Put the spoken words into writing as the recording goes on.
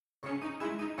Do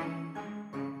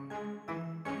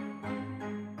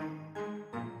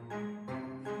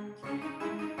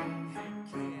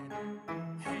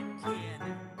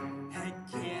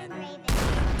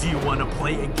you wanna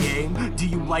play a game? Do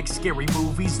you like scary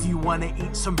movies? Do you wanna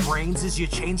eat some brains? Is your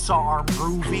chainsaw arm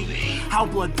groovy? How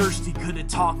bloodthirsty could a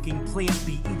talking plant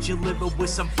be? Eat your liver with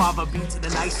some fava beans and a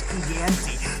nice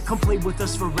Chianti. Come play with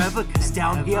us forever, cause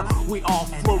down here we all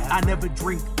float. I never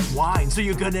drink wine, so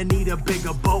you're gonna need a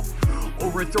bigger boat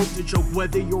or a throat to choke.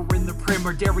 Whether you're in the prim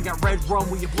or dairy, got red rum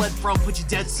where you bled from. Put your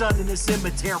dead son in a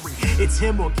cemetery. It's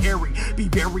him or Carrie. Be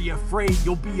very afraid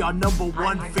you'll be our number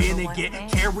one fan and get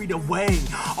carried away.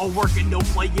 All work and no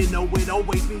play, you know it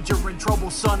always means you're in trouble,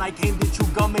 son. I came to chew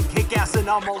gum and kick ass and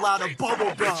I'm all out of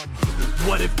bubble gum.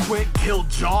 What if Quint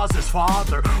killed Jaws'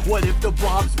 father? What if the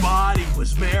Blob's body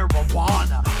was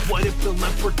marijuana? What if the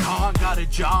leprechaun got a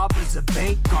job as a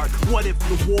bank guard? What if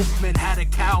the Wolfman had a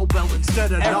cowbell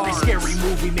instead of every scary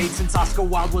movie made since Oscar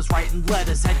Wilde was writing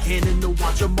letters had canon to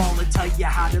watch them all and tell you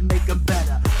how to make them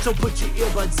better. So put your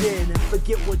earbuds in and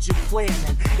forget what you're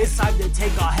planning. It's time to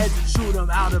take our heads and shoot them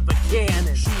out of a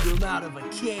cannon. Shoot them out of a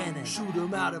cannon. Shoot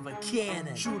them out of a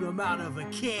cannon. Shoot them out of a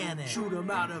cannon. Shoot them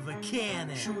out of a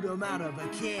cannon. Shoot them out of a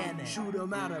cannon. Shoot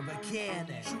them out of a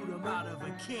cannon. Shoot them out of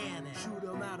a cannon. Shoot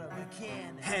them out of a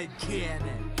cannon. Head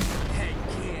cannon. Head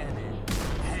cannon.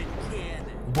 Head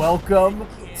cannon. Welcome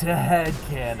to Head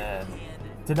Cannon.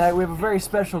 Tonight we have a very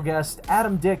special guest,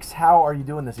 Adam Dix. How are you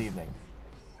doing this evening?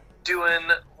 Doing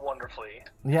wonderfully.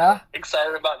 Yeah?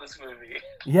 Excited about this movie.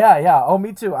 Yeah. Oh,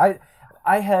 me too. I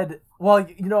had, well,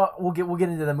 you know, we'll get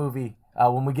into the movie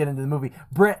when we get into the movie.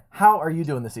 Brent, how are you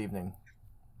doing this evening?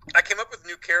 I came up with a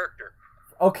new character.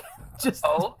 Okay, just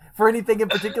for anything in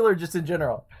particular, or just in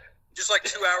general? Just like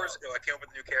 2 hours ago, I came up with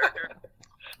a new character.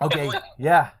 Okay,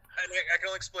 yeah. I can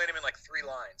only explain him in like 3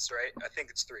 lines, right? I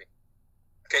think it's 3.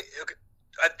 Okay.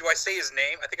 Do I say his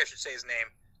name? I think I should say his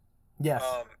name. Yes.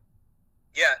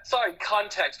 Yeah. Sorry,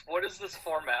 context. What is this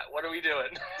format? What are we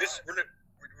doing? We're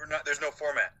not. There's no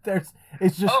format.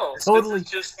 It's just totally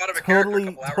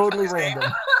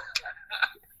random.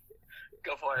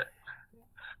 Go for it.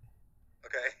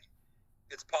 Okay.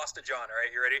 It's Pasta John. All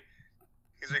right, you ready?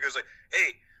 He goes like,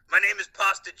 "Hey, my name is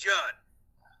Pasta John.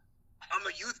 I'm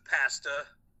a youth pastor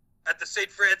at the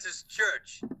St. Francis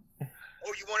Church.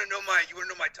 Oh, you want to know my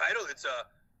title? It's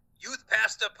Youth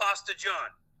Pastor Pasta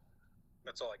John.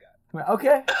 That's all I got.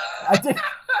 Okay, I did.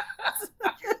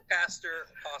 Youth Pastor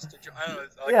Pasta John. I don't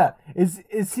know. Yeah, is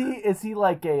he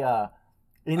like a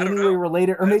in any way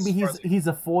related, or maybe he's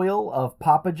a foil of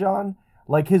Papa John,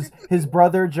 like his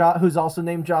brother John, who's also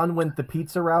named John, went the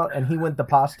pizza route and he went the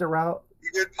pasta route. He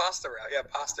did pasta route, yeah,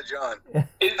 Pasta John.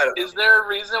 Is there a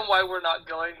reason why we're not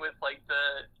going with like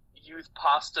the Youth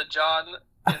Pasta John?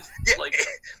 Yeah, like,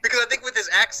 because I think with his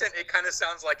accent, it kind of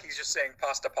sounds like he's just saying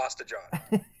Pasta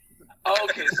John. Oh,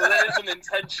 okay, so that is an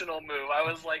intentional move. I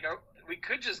was like, we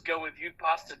could just go with Youth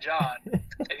Pasta John, and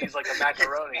he's like a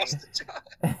macaroni. Pasta John.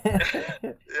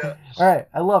 Yeah. All right,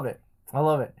 I love it.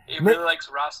 He really likes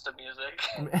Rasta music.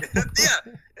 Yeah.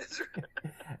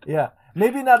 Yeah,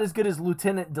 maybe not as good as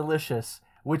Lieutenant Delicious,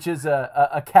 which is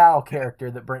a cow character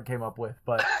that Brent came up with,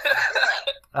 but.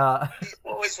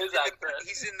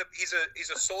 He's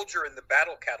a soldier in the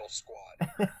Battle Cattle Squad.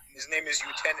 His name is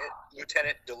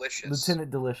Lieutenant Delicious.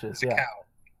 Lieutenant Delicious, yeah. Cow.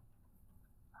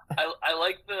 I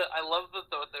love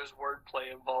that there's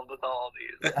wordplay involved with all of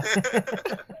these.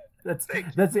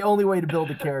 That's the only way to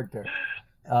build a character.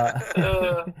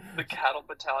 The Cattle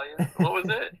Battalion. What was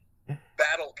it?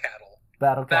 Battle Cattle.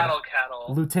 Battle Cattle.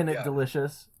 Lieutenant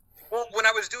Delicious. Well, when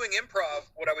I was doing improv,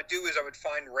 what I would do is I would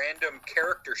find random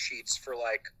character sheets for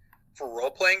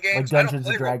role-playing games. Like Dungeons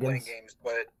I don't play and Dragons. role-playing games,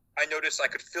 but I noticed I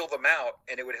could fill them out,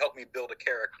 and it would help me build a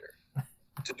character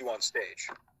to do on stage.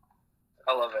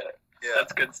 I love it. Yeah.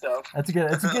 That's good stuff. That's a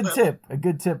good tip. A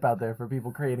good tip out there for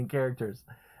people creating characters.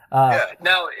 Yeah.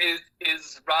 Now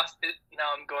is Rasta?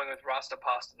 Now I'm going with Rasta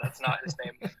Pasta. That's not his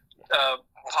name.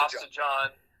 Pasta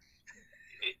John.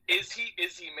 Is he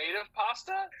made of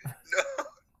pasta? No.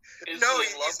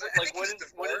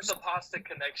 What is the pasta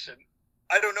connection?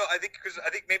 I don't know. I think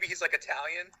maybe he's like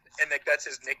Italian, and like that's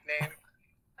his nickname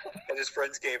that his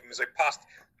friends gave him. He's like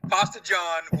Pasta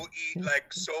John will eat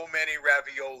like so many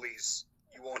raviolis,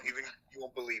 you won't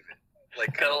believe it.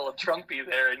 Like got a little Trumpy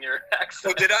there in your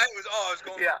accent. Oh, did I? I was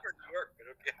going for New York, but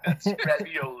okay. That's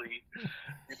ravioli.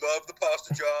 We love the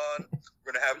Pasta John.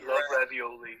 We're gonna have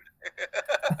ravioli.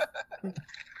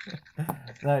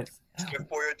 Nice.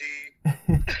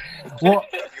 Well,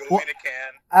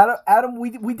 Adam,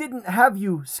 we didn't have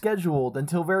you scheduled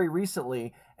until very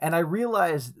recently, and I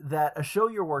realized that a show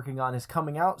you're working on is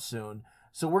coming out soon.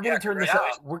 So we're gonna turn this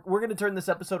we're gonna turn this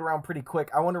episode around pretty quick.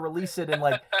 I want to release it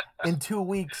in 2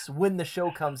 weeks when the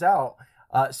show comes out.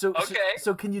 So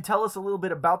can you tell us a little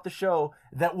bit about the show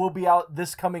that will be out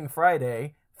this coming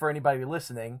Friday for anybody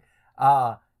listening,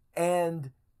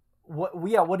 and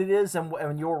what it is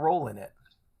and your role in it?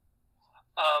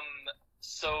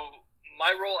 So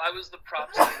my role, I was the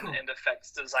props and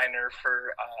effects designer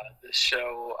for this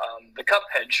show, the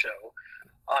Cuphead show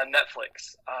on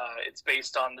Netflix. It's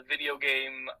based on the video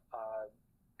game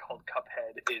called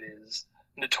Cuphead. It is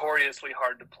notoriously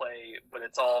hard to play, but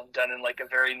it's all done in like a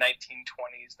very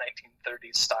 1920s,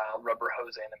 1930s style rubber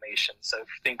hose animation. So if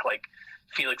you think like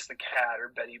Felix the Cat or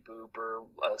Betty Boop or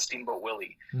Steamboat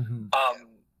Willie. Mm-hmm.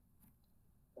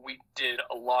 We did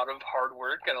a lot of hard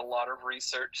work and a lot of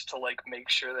research to like make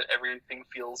sure that everything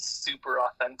feels super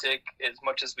authentic as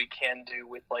much as we can do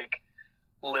with like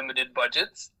limited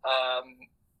budgets.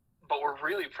 But we're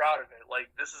really proud of it.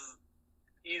 Like, this is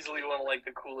easily one of like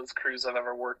the coolest crews I've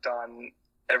ever worked on.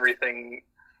 Everything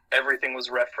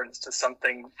was referenced to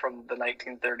something from the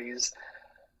 1930s.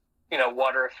 You know,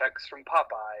 water effects from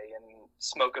Popeye and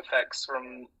smoke effects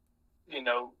from, you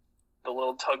know, the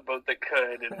little tugboat that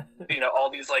could, and you know,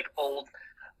 all these like old.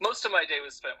 Most of my day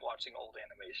was spent watching old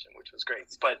animation, which was great.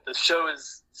 But the show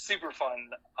is super fun.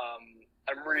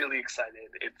 I'm really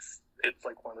excited. It's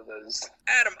like one of those.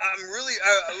 Adam,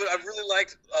 I really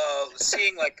liked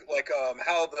seeing like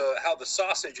how the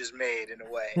sausage is made in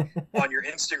a way on your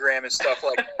Instagram and stuff.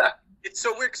 Like, it's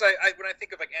so weird because I when I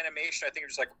think of like animation, I think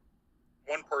it's just like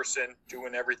one person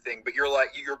doing everything, but you're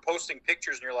posting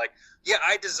pictures and you're like, yeah,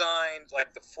 I designed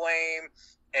like the flame,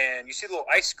 and you see the little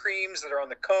ice creams that are on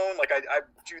the cone. Like I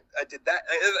did that.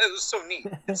 It was so neat.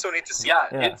 It's so neat to see. Yeah,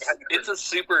 it's a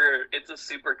super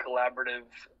collaborative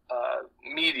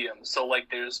medium. So like,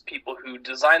 there's people who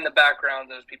design the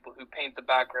background, there's people who paint the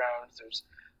backgrounds, there's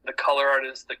the color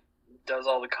artist that does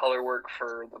all the color work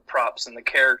for the props and the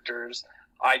characters.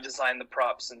 I design the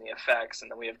props and the effects,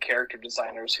 and then we have character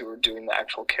designers who are doing the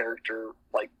actual character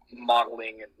like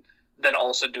modeling, and then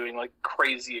also doing like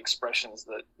crazy expressions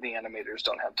that the animators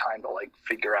don't have time to like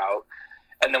figure out.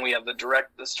 And then we have the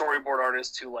storyboard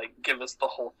artists who like give us the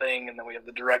whole thing, and then we have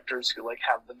the directors who like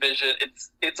have the vision.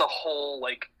 It's a whole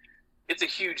like, it's a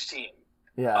huge team.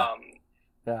 Yeah.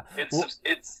 Yeah.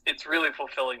 It's really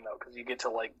fulfilling though, because you get to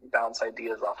like bounce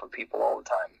ideas off of people all the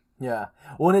time. Yeah.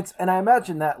 Well, and I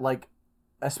imagine that like,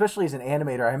 especially as an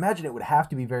animator, I imagine it would have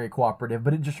to be very cooperative,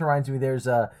 but it just reminds me, there's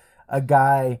a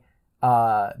guy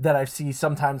that I see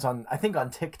sometimes on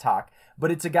TikTok, but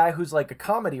it's a guy who's like a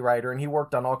comedy writer, and he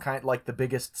worked on all kind, like the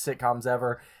biggest sitcoms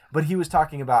ever, but he was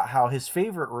talking about how his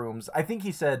favorite rooms, I think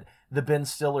he said the Ben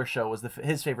Stiller show was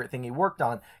his favorite thing he worked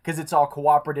on, because it's all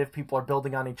cooperative, people are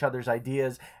building on each other's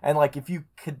ideas, and like if you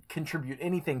could contribute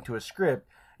anything to a script,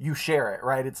 you share it,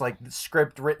 right? It's like the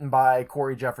script written by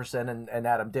Corey Jefferson and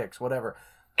Adam Dix, whatever.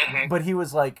 Mm-hmm. But he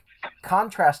was like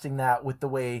contrasting that with the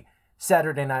way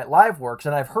Saturday Night Live works.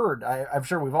 And I'm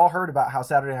sure we've all heard about how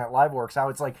Saturday Night Live works, how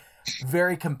it's like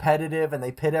very competitive and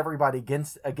they pit everybody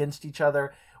against each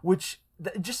other, which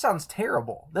just sounds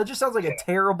terrible. That just sounds like a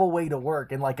terrible way to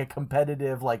work in like a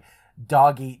competitive, like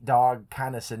dog eat dog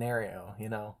kind of scenario, you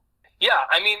know? Yeah.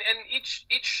 I mean, and each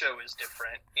show is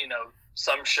different. You know,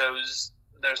 some shows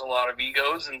there's a lot of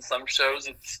egos, and some shows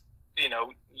it's, you know,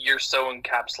 you're so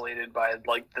encapsulated by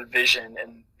like the vision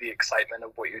and the excitement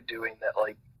of what you're doing that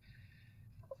like,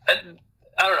 and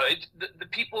I don't know, the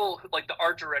people, like the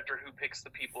art director who picks the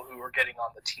people who are getting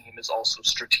on the team is also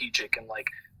strategic, and like,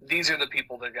 these are the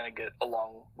people that are going to get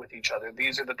along with each other.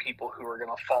 These are the people who are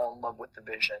going to fall in love with the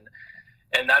vision.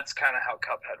 And that's kind of how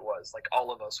Cuphead was. Like,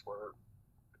 all of us were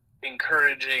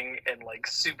encouraging and like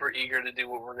super eager to do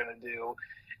what we're going to do.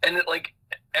 And it, like,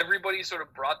 everybody sort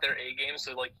of brought their A game,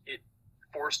 so like it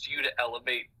forced you to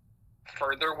elevate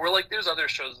further. Where like, there's other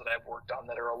shows that I've worked on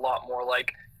that are a lot more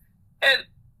like,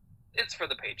 it's for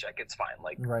the paycheck, it's fine.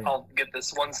 Like, right. I'll get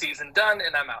this one season done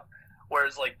and I'm out.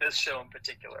 Whereas like this show in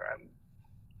particular,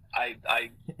 I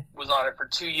was on it for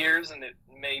 2 years, and it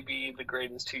may be the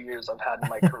greatest 2 years I've had in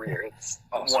my career. It's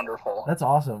awesome. Wonderful. That's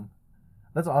awesome.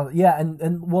 That's awesome. Yeah,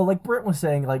 and well, like Brent was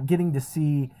saying, like getting to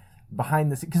see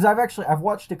behind the scenes, because I've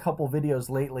watched a couple videos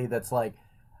lately that's like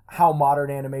how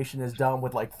modern animation is done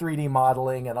with like 3D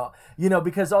modeling and all, you know,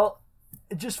 because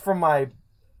just from my,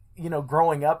 you know,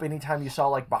 growing up, anytime you saw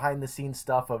like behind the scenes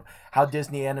stuff of how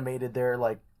Disney animated their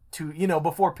like you know,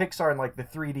 before Pixar and like the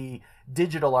 3D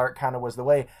digital art kind of was the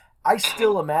way, I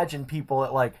still imagine people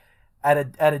at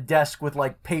a desk with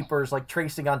like papers like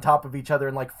tracing on top of each other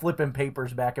and like flipping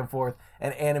papers back and forth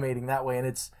and animating that way. And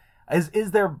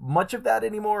is there much of that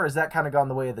anymore, or is that kind of gone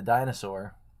the way of the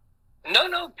dinosaur?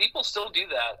 No, people still do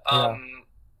that. Yeah.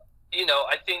 You know,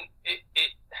 I think it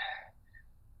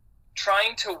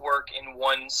trying to work in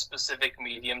one specific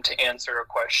medium to answer a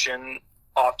question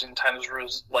oftentimes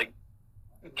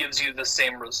gives you the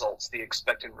same results, the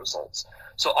expected results.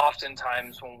 So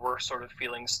oftentimes when we're sort of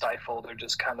feeling stifled or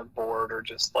just kind of bored or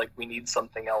just like we need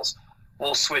something else,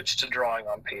 we'll switch to drawing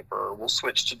on paper, or we'll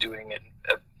switch to doing it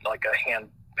like a hand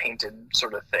painted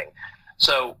sort of thing.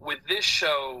 So with this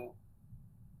show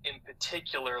in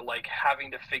particular, like having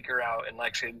to figure out and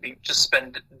actually just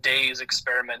spend days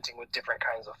experimenting with different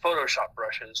kinds of Photoshop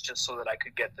brushes just so that I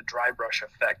could get the dry brush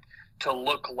effect to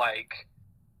look like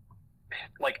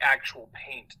actual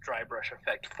paint dry brush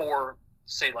effect for,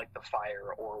 say, like the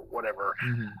fire or whatever.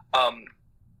 Mm-hmm.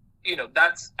 You know,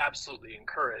 that's absolutely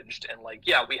encouraged. And like,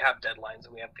 yeah, we have deadlines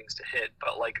and we have things to hit,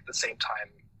 but like at the same time,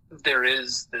 there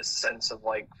is this sense of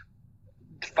like,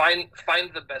 find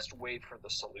the best way for the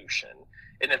solution.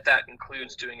 And if that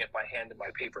includes doing it by hand and by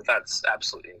paper, that's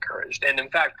absolutely encouraged. And in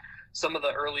fact, some of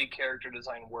the early character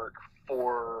design work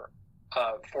for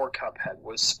Cuphead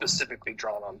was specifically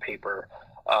drawn on paper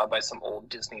by some old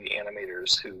Disney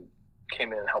animators who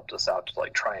came in and helped us out to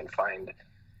like try and find,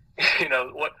 you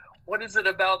know, what is it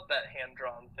about that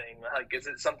hand-drawn thing? Like, is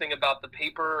it something about the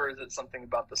paper, or is it something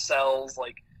about the cells?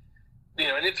 Like, you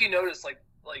know, and if you notice, like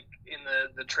in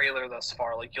the trailer thus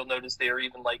far, like you'll notice they are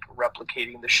even like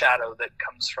replicating the shadow that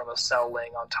comes from a cell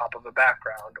laying on top of a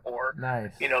background, or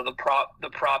nice. You know, the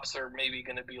props are maybe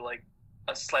going to be like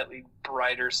a slightly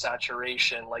brighter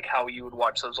saturation, like how you would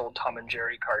watch those old Tom and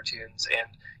Jerry cartoons, and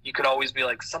you could always be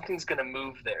like, something's going to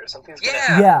move there, something's going to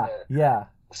happen there. Yeah.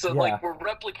 So like we're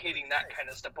replicating that kind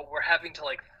of stuff, but we're having to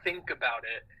like think about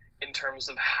it in terms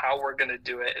of how we're going to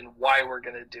do it and why we're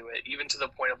going to do it, even to the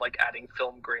point of like adding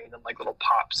film grain and like little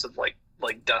pops of like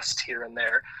dust here and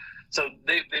there. So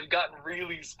they've gotten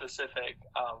really specific,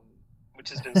 which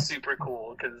has been super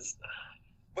cool because.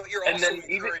 But you're also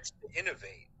encouraged to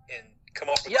innovate and come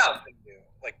up with something new,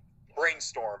 like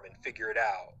brainstorm and figure it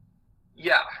out.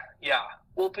 Yeah.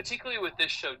 Well, particularly with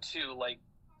this show too, like.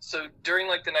 So during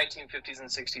like the 1950s and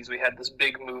 60s, we had this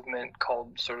big movement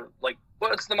called sort of like,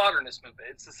 well, it's the modernist movement.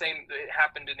 It's the same. It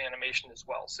happened in animation as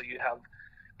well. So you have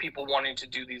people wanting to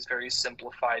do these very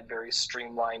simplified, very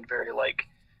streamlined, very like,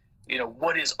 you know,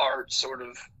 what is art sort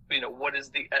of, you know, what is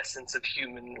the essence of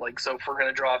human? Like, so if we're going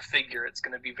to draw a figure, it's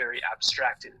going to be very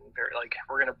abstracted and very like,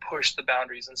 we're going to push the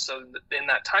boundaries. And so in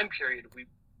that time period, we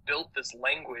built this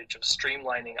language of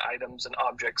streamlining items and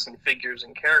objects and figures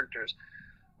and characters.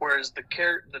 Whereas the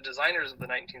designers of the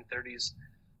 1930s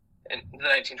and the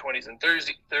 1920s and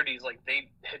 30s, like they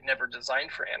had never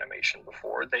designed for animation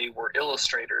before. They were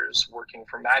illustrators working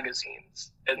for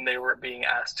magazines, and they were being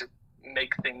asked to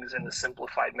make things in a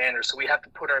simplified manner. So we have to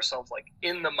put ourselves like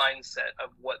in the mindset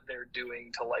of what they're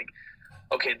doing to like,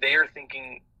 okay, they are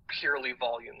thinking purely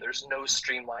volume. There's no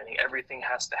streamlining. Everything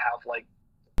has to have like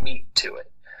meat to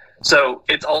it. So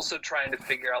it's also trying to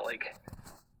figure out like,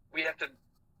 we have to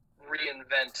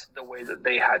reinvent the way that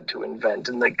they had to invent,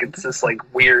 and like it's this like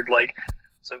weird like,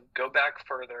 so go back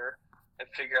further and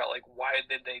figure out like why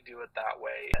did they do it that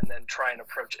way, and then try and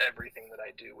approach everything that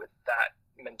I do with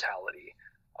that mentality.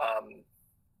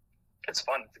 It's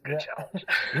fun. It's a good challenge.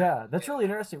 Yeah, that's really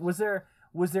interesting. Was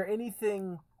there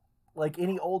anything like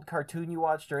any old cartoon you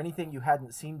watched or anything you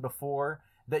hadn't seen before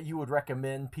that you would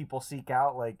recommend people seek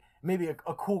out? Like maybe a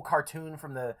cool cartoon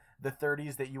from the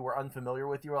 30s that you were unfamiliar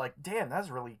with, you were like, damn, that's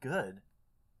really good.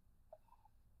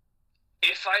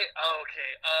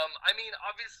 I mean,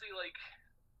 obviously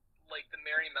like the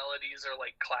Merry Melodies are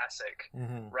like classic,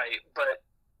 right? But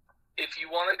if you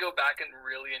want to go back and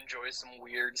really enjoy some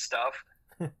weird stuff,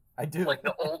 I do. Like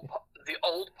the old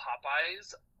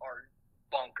Popeyes are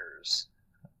bonkers.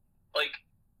 Like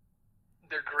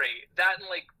they're great. That and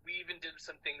like we even did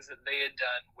some things that they had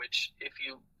done, which if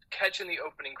you catch in the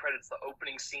opening credits, the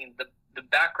opening scene, the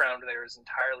background there is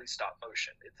entirely stop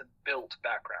motion. It's a built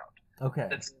background. Okay.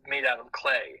 That's made out of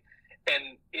clay.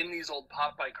 And in these old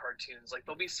Popeye cartoons, like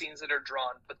there'll be scenes that are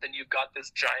drawn, but then you've got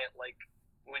this giant, like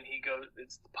when he goes,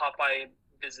 it's Popeye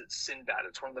visits Sinbad.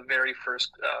 It's one of the very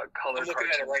first color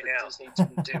cartoons right that Disney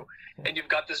didn't do. And you've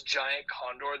got this giant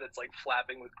condor that's like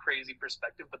flapping with crazy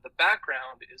perspective, but the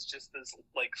background is just this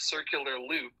like circular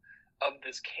loop of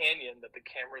this canyon that the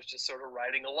camera is just sort of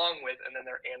riding along with, and then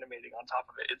they're animating on top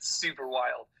of it. It's super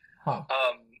wild. Huh.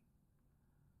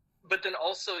 But then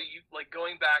also you like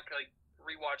going back, like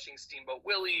rewatching Steamboat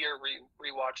Willie or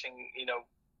rewatching, you know,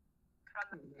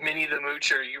 Minnie the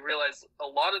Moocher, you realize a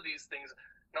lot of these things,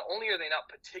 not only are they not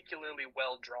particularly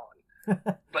well drawn,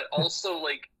 but also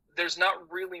like there's not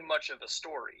really much of a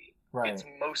story. Right. It's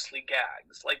mostly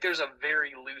gags. Like, there's a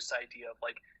very loose idea of,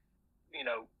 like, you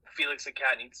know, Felix the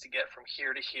Cat needs to get from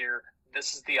here to here.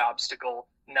 This is the obstacle.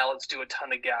 Now let's do a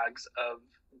ton of gags of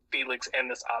Felix and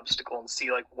this obstacle and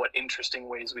see, like, what interesting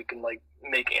ways we can, like,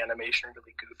 make animation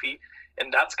really goofy.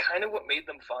 And that's kind of what made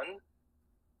them fun.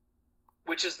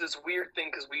 Which is this weird thing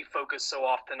because we focus so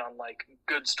often on, like,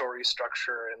 good story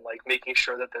structure and, like, making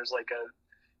sure that there's, like, a,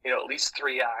 you know, at least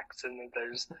 3 acts and that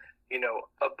there's, you know,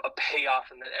 a payoff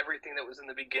and that everything that was in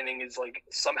the beginning is, like,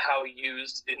 somehow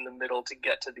used in the middle to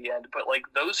get to the end. But, like,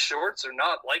 those shorts are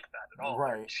not like that at all.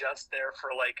 Right. They're just there for,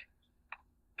 like,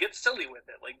 get silly with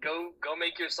it. Like, go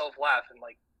make yourself laugh. And,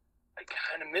 like, I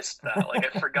kind of missed that. Like,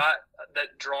 I forgot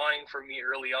that drawing for me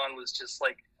early on was just,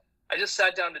 like, I just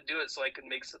sat down to do it so I could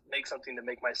make something to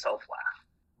make myself laugh.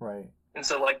 Right. And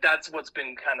so, like, that's what's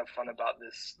been kind of fun about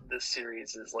this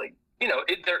series is, like, you know,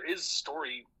 there is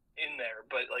story in there,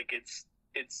 but, like, it's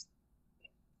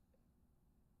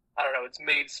I don't know, it's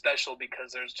made special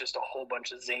because there's just a whole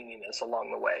bunch of zaniness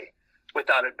along the way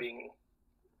without it being,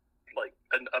 like,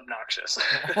 obnoxious.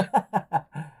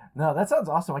 No, that sounds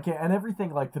awesome. I can't, and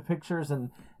everything, like the pictures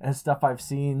and stuff I've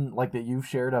seen, like that you've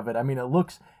shared of it. I mean, it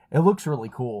looks really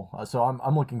cool. So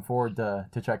I'm looking forward to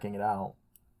checking it out.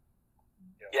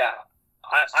 Yeah,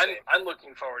 I'm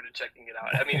looking forward to checking it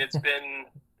out. I mean, it's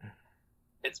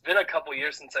been a couple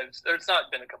years since it's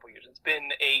not been a couple years. It's been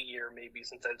a year maybe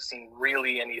since I've seen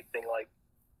really anything, like,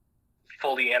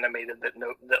 fully animated that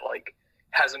like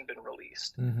hasn't been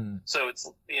released. Mm-hmm. So it's,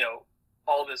 you know,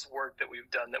 all this work that we've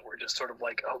done that we're just sort of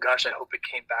like, oh gosh, I hope it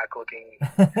came back looking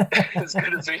as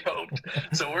good as we hoped.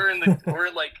 So we're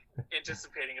like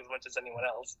anticipating as much as anyone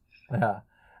else. Yeah.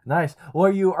 Nice. Well,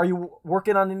 are you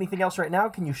working on anything else right now?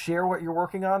 Can you share what you're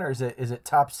working on, or is it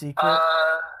top secret?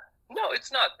 No,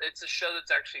 it's not. It's a show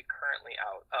that's actually currently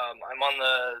out. I'm on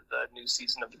the new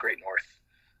season of The Great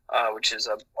North, which is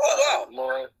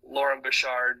Lauren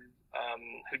Bouchard,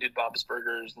 who did Bob's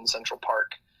Burgers and Central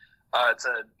Park. It's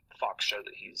a Fox show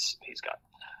that he's got.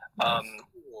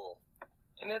 Cool.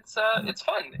 And it's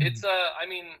fun. It's I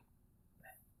mean,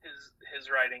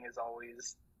 his writing is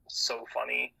always so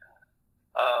funny.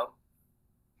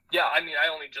 Yeah, I mean, I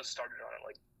only just started on it,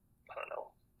 like, I don't know,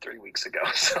 3 weeks ago,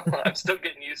 so I'm still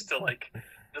getting used to, like,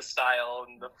 the style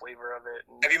and the flavor of it.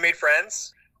 And, have you made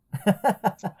friends? I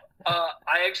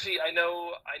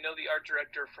know the art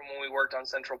director from when we worked on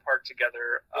Central Park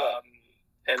together,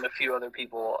 and a few other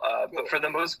people. But for the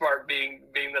most part, being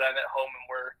that I'm at home and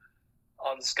we're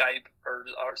on Skype or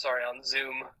on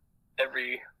Zoom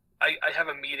I have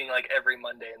a meeting, like, every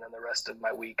Monday, and then the rest of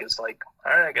my week is like,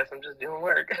 all right, I guess I'm just doing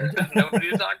work. There's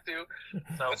nobody to talk to.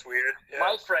 So that's weird. Yeah.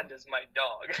 My friend is my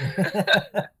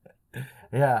dog.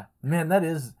 Yeah, man, that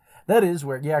is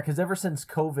weird. Yeah, because ever since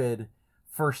COVID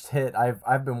first hit,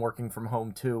 I've been working from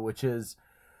home too, which is,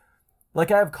 like,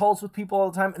 I have calls with people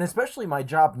all the time, and especially my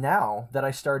job now that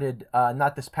I started,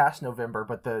 not this past November,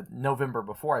 but the November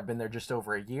before. I've been there just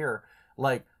over a year.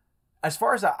 Like, as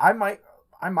far as I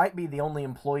might be the only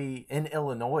employee in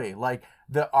Illinois. Like,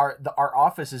 our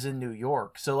office is in New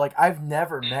York, so, like, I've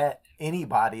never met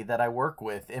anybody that I work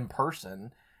with in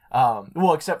person.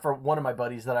 Well, except for one of my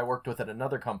buddies that I worked with at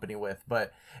another company with.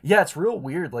 But yeah, it's real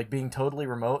weird, like, being totally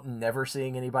remote and never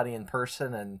seeing anybody in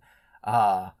person, and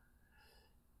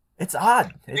it's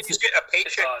odd. You just get a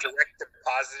paycheck direct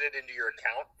deposited into your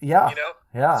account. Yeah, you know.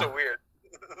 Yeah, so weird.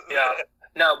 Yeah.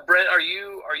 Now, Brent, are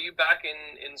you back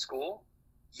in school?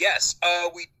 Yes,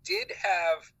 we did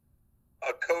have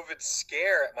a COVID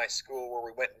scare at my school where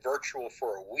we went virtual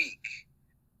for a week,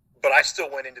 but I still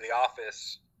went into the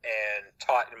office and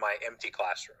taught in my empty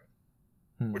classroom,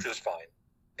 which was fine.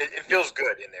 It feels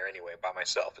good in there anyway by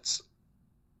myself.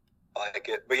 I like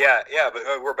it, but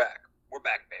but we're back. We're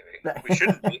back, baby. We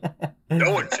shouldn't be.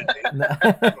 No one should be.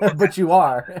 But you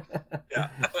are. Yeah.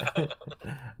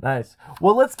 Nice.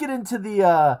 Well, let's get into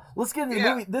the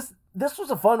movie. This was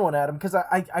a fun one, Adam, because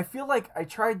I feel like I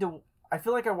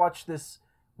feel like I watched this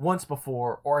once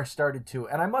before, or I started to,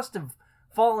 and I must have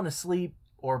fallen asleep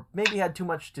or maybe had too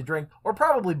much to drink, or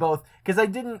probably both, because I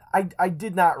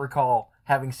did not recall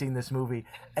having seen this movie.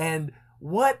 And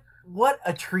what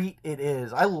a treat it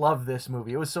is. I love this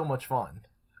movie. It was so much fun.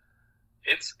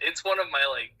 It's one of my,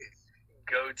 like,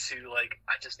 go-to, like,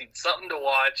 I just need something to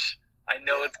watch. I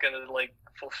know it's gonna, like,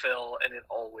 fulfill, and it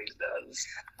always does.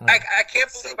 I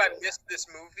can't believe I missed this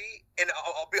movie, and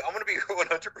I'm gonna be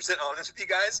 100% honest with you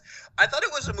guys. I thought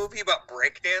it was a movie about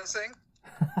breakdancing.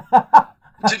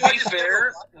 To be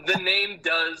fair, the name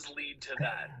does lead to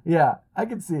that. Yeah, I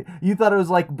can see. You thought it was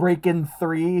like Breakin'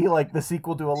 3, like the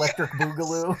sequel to Electric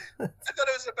Boogaloo? I thought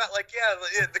it was about like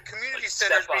the community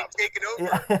center's being taken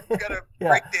over. Yeah. You gotta Yeah.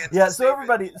 breakdance. Yeah, to so save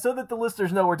everybody, it. so that the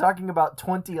listeners know, we're talking about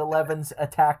 2011's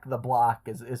Attack the Block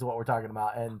is what we're talking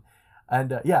about,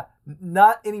 and yeah,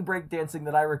 not any breakdancing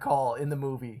that I recall in the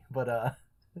movie, but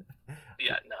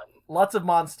Yeah, none. lots of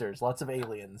monsters, lots of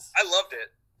aliens. I loved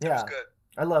it. It Yeah. was good.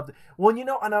 I loved it. Well,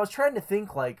 and I was trying to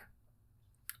think, like,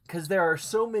 because there are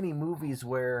so many movies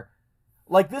where,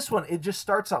 like this one, it just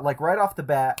starts out, like, right off the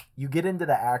bat, you get into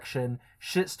the action,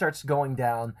 shit starts going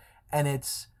down, and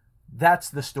that's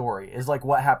the story, is, like,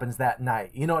 what happens that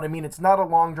night. You know what I mean? It's not a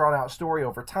long, drawn-out story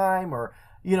over time, or,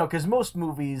 because most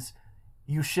movies,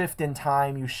 you shift in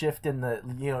time, you shift in the,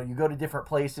 you go to different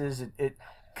places, it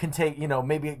can take,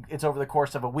 maybe it's over the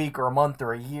course of a week or a month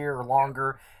or a year or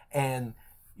longer, and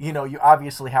you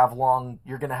obviously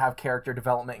you're going to have character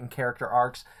development and character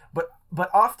arcs, but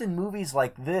often movies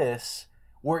like this,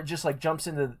 where it just like jumps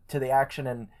into the action,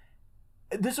 and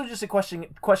this was just a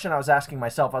question I was asking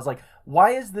myself. I was like,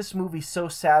 why is this movie so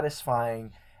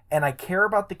satisfying? And I care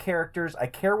about the characters. I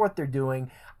care what they're doing.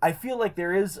 I feel like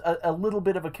there is a little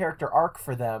bit of a character arc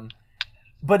for them,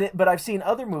 but I've seen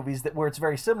other movies where it's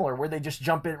very similar, where they just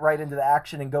jump right into the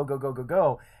action and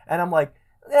go, and I'm like,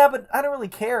 yeah, but I don't really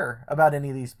care about any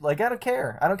of these. Like, I don't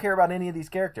care about any of these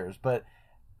characters.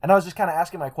 And I was just kind of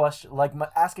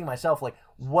asking myself, like,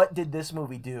 what did this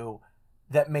movie do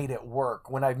that made it work?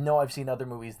 When I've seen other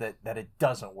movies that it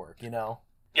doesn't work,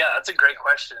 Yeah, that's a great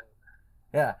question.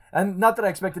 Yeah, and not that I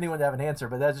expect anyone to have an answer,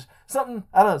 but that's just something,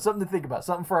 I don't know, something to think about,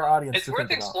 something for our audience It's to worth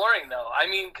think about. exploring, though. I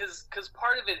mean, because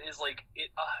part of it is, like,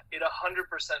 it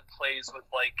 100% plays with,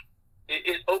 like,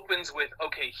 it opens with,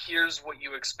 okay, here's what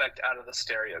you expect out of the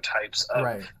stereotypes of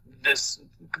Right. this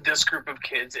group of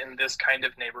kids in this kind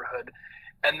of neighborhood.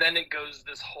 And then it goes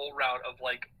this whole route of,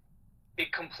 like,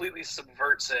 it completely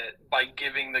subverts it by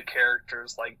giving the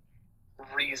characters, like,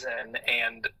 reason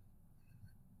and,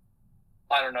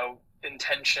 I don't know,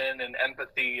 intention and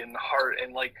empathy and heart,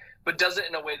 and, like, but does it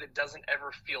in a way that doesn't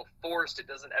ever feel forced. It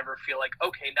doesn't ever feel like,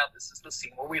 okay, now this is the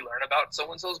scene where we learn about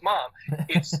so-and-so's mom.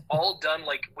 It's all done,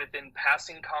 like, within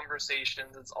passing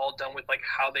conversations. It's all done with, like,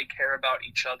 how they care about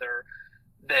each other,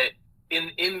 that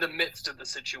in the midst of the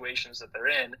situations that they're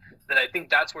in, that I think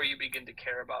that's where you begin to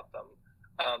care about them.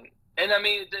 And, I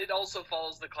mean, it also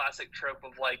follows the classic trope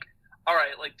of, like, all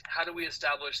right, like, how do we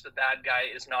establish the bad guy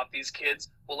is not these kids?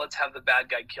 Well, let's have the bad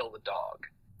guy kill the dog.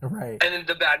 Right. And then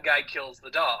the bad guy kills the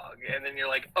dog. And then you're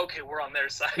like, okay, we're on their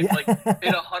side. Yeah. Like,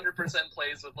 it 100%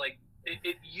 plays with, like,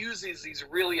 it uses these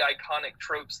really iconic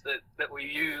tropes that we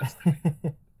use,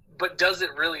 but does it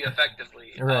really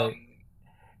effectively. Right.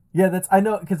 Yeah, I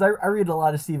know, because I read a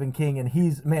lot of Stephen King, and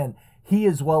he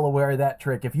is well aware of that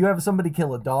trick. If you have somebody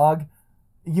kill a dog,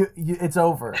 it's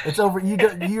over. It's over.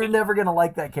 You're never gonna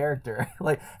like that character.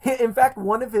 Like, in fact,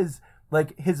 one of his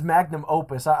magnum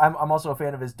opus. I'm also a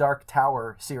fan of his Dark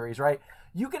Tower series. Right?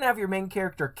 You can have your main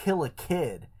character kill a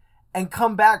kid, and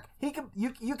come back. You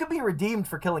can be redeemed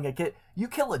for killing a kid. You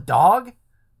kill a dog?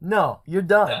 No, you're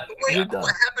done. Wait, You're done.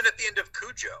 what happened at the end of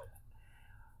Cujo?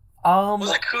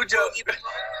 Was it Cujo?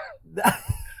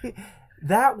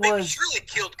 That They was surely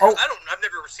killed. Oh. I've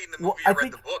never seen the movie Well, or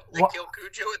read the book. They killed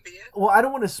Cujo at the end. well. I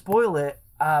don't want to spoil it,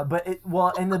 but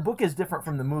and the book is different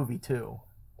from the movie too.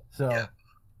 So Yeah.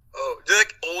 Oh, do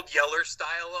like Old Yeller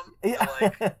style them?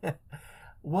 Like,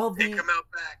 well, take them out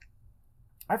back.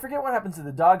 I forget what happens to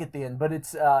the dog at the end, but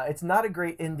it's not a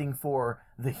great ending for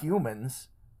the humans.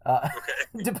 Okay.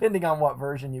 Depending on what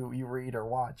version you read or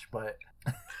watch, but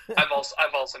I've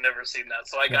also never seen that,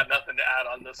 so I got nothing to add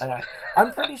on this one.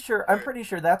 I'm pretty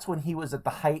sure that's when he was at the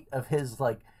height of his,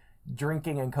 like,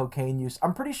 drinking and cocaine use.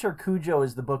 I'm pretty sure Cujo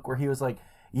is the book where he was like,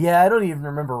 yeah, I don't even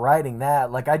remember writing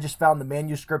that. Like, I just found the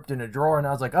manuscript in a drawer, and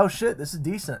I was like, oh shit, this is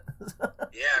decent.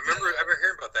 Yeah, I remember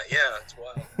hearing about that. Yeah, that's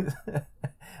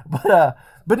wild.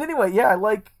 But anyway, yeah, I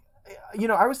like,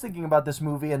 I was thinking about this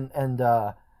movie and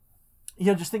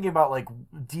just thinking about, like,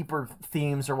 deeper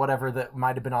themes or whatever that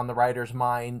might have been on the writer's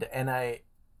mind, and I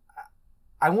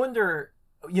wonder,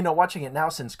 watching it now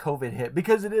since COVID hit,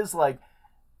 because it is like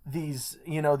these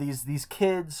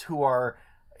kids who are,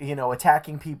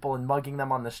 attacking people and mugging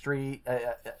them on the street,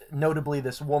 notably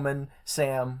this woman,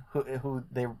 Sam, who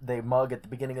they mug at the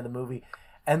beginning of the movie,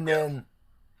 and then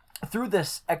through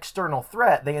this external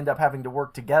threat, they end up having to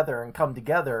work together and come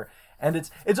together. And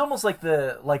it's almost like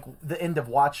the end of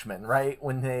Watchmen, right?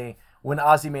 When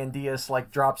Ozymandias,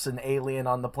 like, drops an alien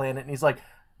on the planet, and he's like,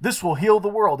 this will heal the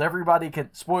world. Everybody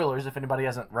can, spoilers if anybody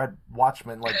hasn't read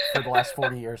Watchmen, like, for the last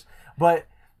 40 years. But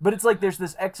But it's like there's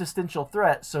this existential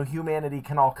threat, so humanity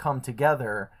can all come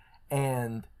together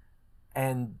and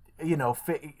you know,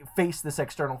 face this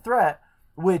external threat,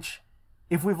 which,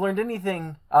 if we've learned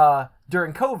anything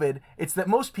during COVID, it's that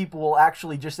most people will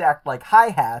actually just act like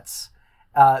hi-hats,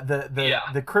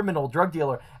 the criminal drug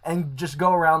dealer, and just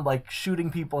go around like shooting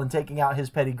people and taking out his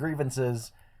petty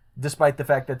grievances, despite the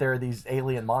fact that there are these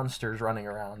alien monsters running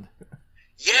around.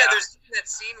 Yeah, there's that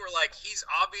scene where, like, he's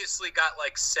obviously got,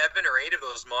 like, 7 or 8 of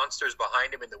those monsters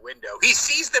behind him in the window. He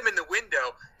sees them in the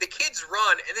window, the kids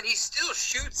run, and then he still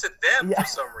shoots at them for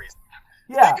some reason.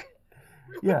 Yeah.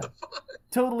 Yeah.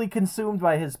 Totally consumed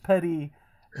by his petty...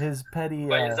 By his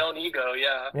own ego,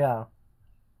 Yeah.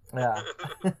 Yeah.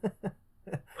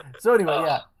 So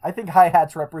anyway, I think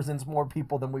hi-hats represents more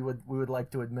people than we would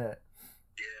like to admit.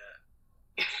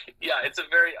 Yeah, it's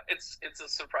a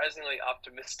surprisingly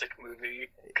optimistic movie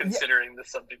considering the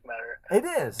subject matter. It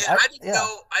is. And I didn't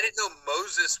know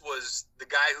Moses was the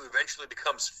guy who eventually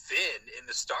becomes Finn in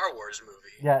the Star Wars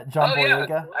movie. Yeah, John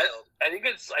Boyega. I think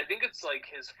it's like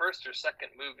his first or second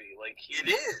movie. Like it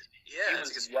is. Yeah, he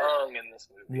was young in this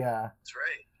movie. Yeah, that's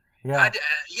right. Yeah, I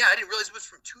didn't realize it was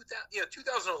from 2000.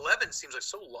 2011 seems like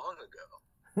so long ago,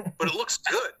 but it looks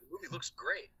good. The movie looks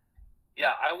great.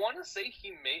 Yeah, I want to say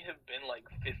he may have been like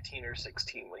 15 or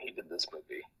 16 when he did this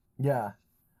movie. Yeah.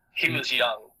 He was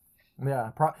young.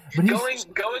 Yeah. But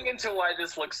going into why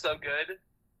this looks so good,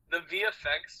 the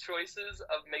VFX choices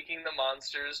of making the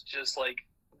monsters just like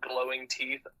glowing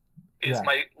teeth is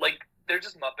they're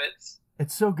just Muppets.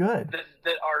 It's so good.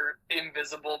 That are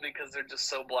invisible because they're just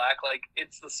so black. Like,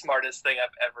 it's the smartest thing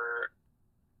I've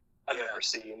ever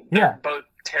seen. They're both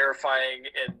terrifying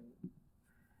and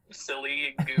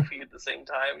silly and goofy at the same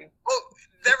time. Oh,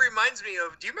 that reminds me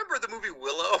of, do you remember the movie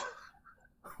Willow?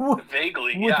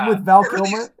 Vaguely, with Val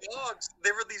Kilmer?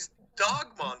 There were these dog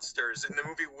monsters in the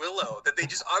movie Willow that they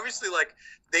just obviously, like,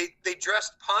 they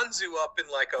dressed Ponzu up in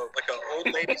like a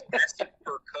old lady's messy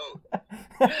fur coat,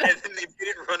 and then they made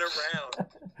it run around.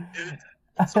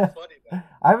 It's so funny, man.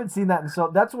 I haven't seen that, and so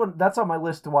that's on my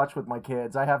list to watch with my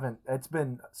kids. I haven't. It's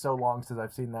been so long since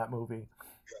I've seen that movie.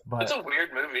 But it's a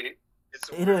weird movie.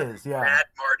 It is, yeah. Mad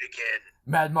Mardigan.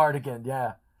 Mad Mardigan,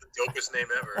 yeah. The dopest name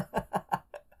ever.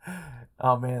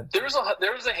 Oh man. There was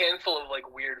a handful of like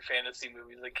weird fantasy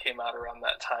movies that came out around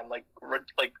that time, like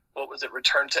what was it,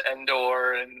 Return to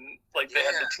Endor, and like they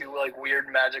had the 2 like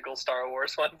weird magical Star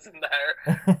Wars ones in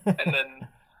there, and then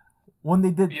when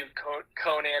they did, you have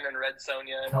Conan and Red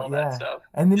Sonja and all that stuff.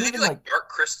 And then did even they do like Dark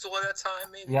Crystal at that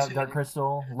time, maybe? Yeah, Dark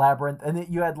Crystal, Labyrinth, and then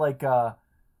you had like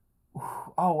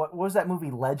what was that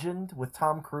movie, Legend, with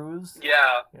Tom Cruise?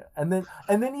 Yeah. And then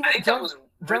even I think John, that was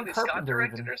John Ridley Carpenter Scott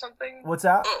directed even. Or something. What's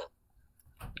that? Oh.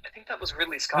 I think that was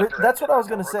Ridley Scott directed. That's what I was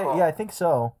going to say. Yeah, I think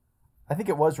so. I think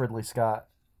it was Ridley Scott.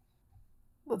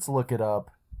 Let's look it up.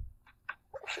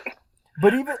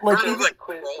 But even like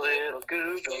quick little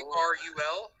Google. Krul.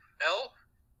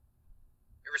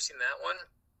 You ever seen that one?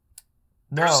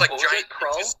 No. There's like giant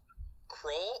Krul.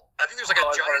 I think there's like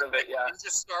a giant ninja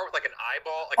star with like an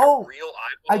eyeball, like a real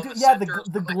eyeball. I do. Yeah,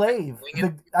 the glaive.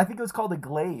 I think it was called a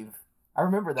glaive. I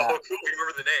remember that. Oh, cool. You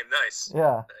remember the name? Nice.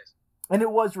 Yeah. Nice. And it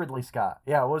was Ridley Scott.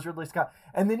 Yeah, it was Ridley Scott.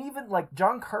 And then even like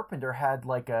John Carpenter had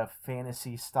like a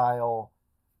fantasy style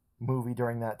movie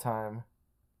during that time.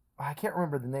 I can't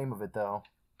remember the name of it though.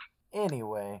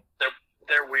 Anyway,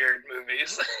 they're weird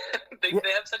movies. they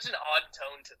have such an odd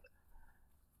tone to them.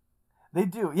 They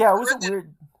do. Yeah, it was a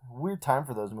weird time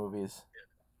for those movies.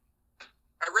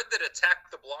 I read that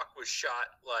Attack the Block was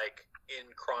shot like in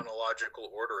chronological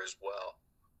order as well.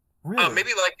 Really? Maybe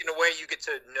like in a way you get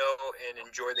to know and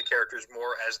enjoy the characters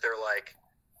more as they're like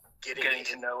getting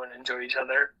to know and enjoy each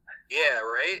other. Yeah,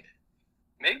 right?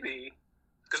 Maybe.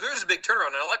 Because there's a big turnaround,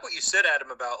 and I like what you said,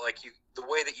 Adam, about like the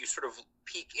way that you sort of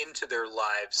peek into their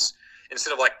lives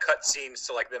instead of like cut scenes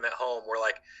to like them at home, where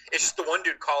like it's just the one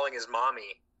dude calling his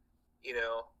mommy, you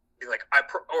know, being like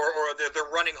or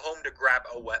they're running home to grab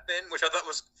a weapon, which I thought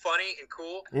was funny and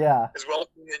cool. Yeah. As well,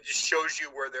 it just shows you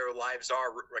where their lives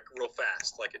are like real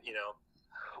fast, like you know.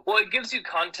 Well, it gives you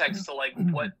context to like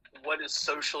what is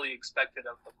socially expected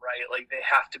of them, right? Like they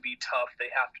have to be tough, they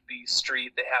have to be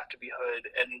street, they have to be hood,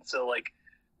 and so like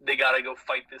they got to go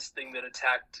fight this thing that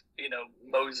attacked, you know,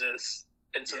 Moses,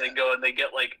 and so they go and they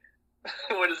get like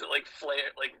what is it, like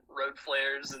road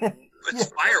flares and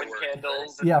fireworks,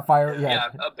 candles, and,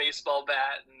 a baseball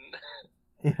bat,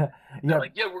 and they're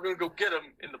like, we're gonna go get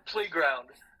him in the playground,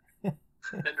 and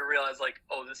then to realize like,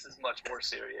 oh, this is much more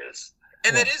serious.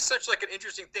 And that is such like an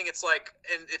interesting thing. It's like,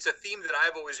 and it's a theme that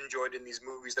I've always enjoyed in these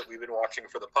movies that we've been watching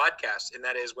for the podcast, and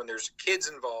that is when there's kids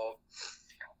involved,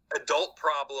 adult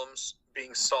problems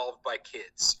being solved by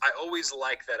kids. I always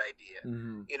like that idea.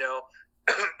 Mm-hmm. You know,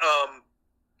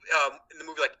 in the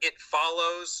movie like It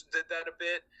Follows did that a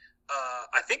bit.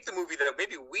 I think the movie that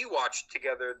maybe we watched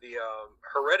together, the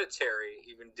Hereditary,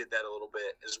 even did that a little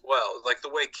bit as well. Like the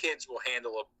way kids will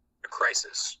handle a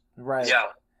crisis. Right. Yeah.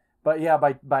 But yeah,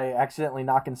 by accidentally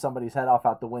knocking somebody's head off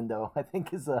out the window, I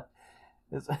think is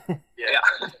Yeah.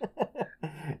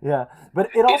 yeah.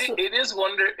 But it also it is a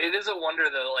wonder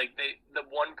though, like the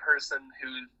one person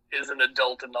who is an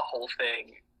adult in the whole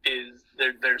thing is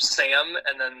there's Sam,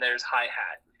 and then there's Hi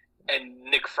Hat and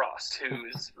Nick Frost,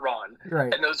 who's Ron.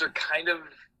 Right. And those are kind of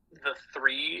the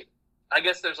three. I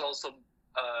guess there's also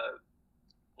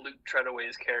Luke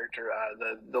Treadaway's character,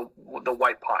 the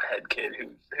white pothead kid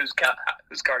whose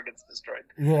car gets destroyed.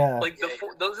 Yeah. Like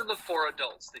those are the four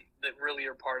adults that really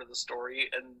are part of the story,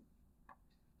 and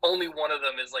only one of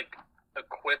them is like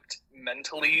equipped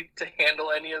mentally to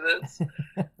handle any of this.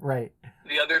 Right.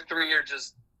 The other three are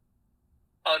just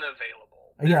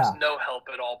unavailable. Yeah. There's no help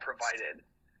at all provided.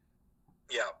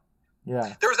 Yeah.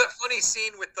 Yeah. There was that funny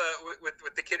scene with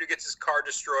the kid who gets his car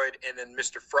destroyed, and then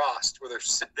Mr. Frost, where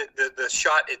the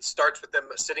shot, it starts with them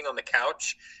sitting on the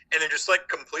couch, and they're just like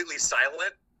completely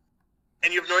silent,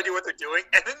 and you have no idea what they're doing,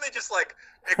 and then they just like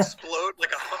explode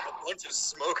like a bunch of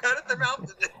smoke out of their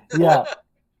mouth. Yeah.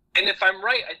 And if I'm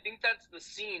right, I think that's the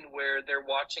scene where they're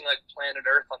watching like Planet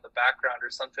Earth on the background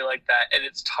or something like that, and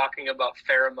it's talking about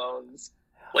pheromones.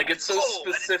 Like it's so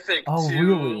specific to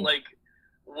really? like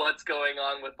what's going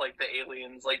on with like the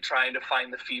aliens like trying to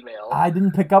find the female. I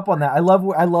didn't pick up on that. I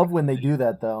love when they do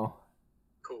that though.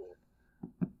 Cool.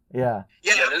 Yeah.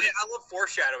 Yeah, I love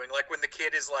foreshadowing. Like when the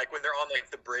kid is like, when they're on like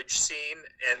the bridge scene,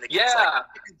 and the kid's Yeah. like,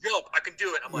 "You can jump, I can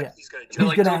do it." I'm like, "He's gonna He's jump."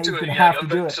 Like, gonna- don't do he's it. gonna Yeah, have to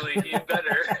do it. eventually he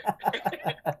better.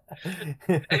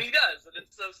 And he does, and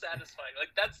it's so satisfying. Like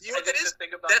that's You know what that is? the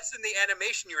thing about That's in the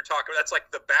animation you were talking about. That's like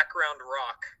the background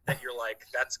rock that you're like,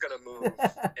 that's gonna move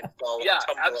and fall Yeah,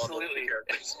 and tumble absolutely. on the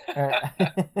characters. All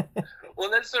right. Well,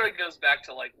 that sort of goes back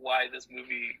to like why this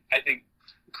movie, I think,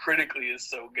 critically is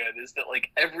so good, is that like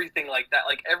everything like that,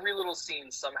 like every little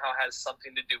scene somehow has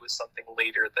something to do with something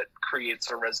later that creates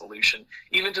a resolution,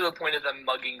 even to the point of them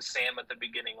mugging Sam at the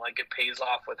beginning. Like it pays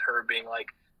off with her being like,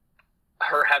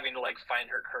 her having to like find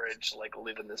her courage to like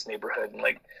live in this neighborhood and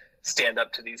like stand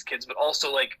up to these kids, but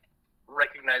also like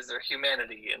recognize their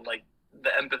humanity and like the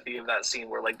empathy of that scene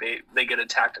where like they get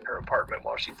attacked in her apartment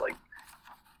while she's like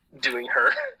doing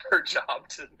her job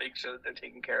to make sure that they're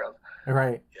taken care of.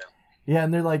 Right. Yeah. Yeah,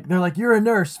 and they're like, "You're a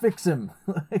nurse, fix him."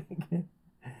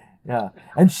 Yeah,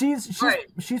 and she's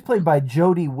played by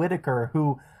Jodie Whittaker,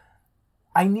 who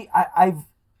I know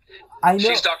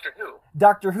She's Doctor Who.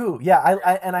 Doctor Who. Yeah,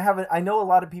 I know a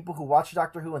lot of people who watch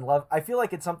Doctor Who and love. I feel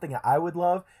like it's something I would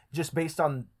love just based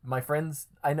on my friends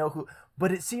I know who.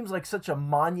 But it seems like such a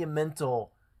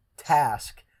monumental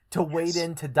task to wade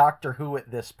into Doctor Who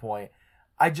at this point.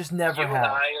 I just never You have. and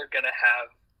I are gonna have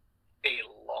a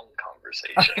long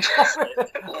conversation.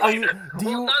 Well,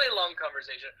 not a long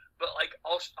conversation, but like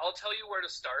I'll tell you where to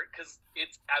start because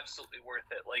it's absolutely worth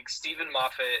it. Like Stephen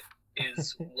Moffat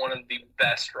is one of the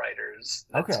best writers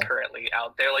that's currently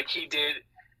out there. Like he did,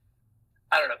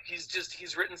 I don't know,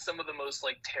 he's written some of the most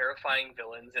like terrifying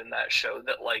villains in that show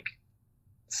that like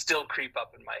still creep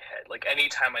up in my head. Like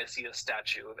anytime I see a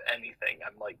statue of anything,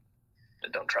 I'm like, I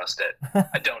don't trust it.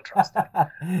 I don't trust it.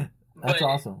 That's But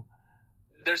awesome.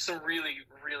 There's some really,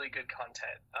 really good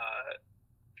content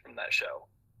from that show.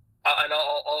 And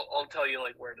I'll tell you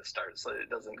like where to start so it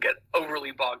doesn't get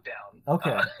overly bogged down.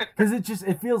 Okay, because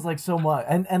it feels like so much,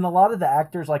 and a lot of the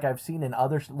actors like I've seen in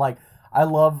other, like I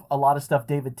love a lot of stuff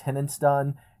David Tennant's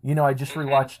done. You know, I just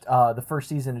rewatched the first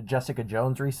season of Jessica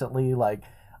Jones recently. Like,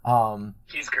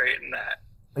 he's great in that.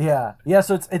 Yeah.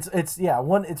 So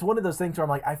it's one of those things where I'm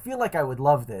like, I feel like I would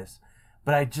love this,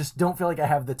 but I just don't feel like I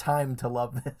have the time to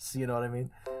love this. You know what I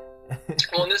mean?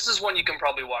 Well, and this is one you can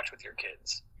probably watch with your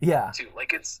kids. Yeah. Too.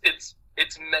 Like it's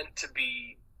meant to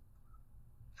be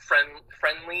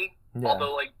friendly. Yeah.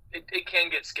 Although like it can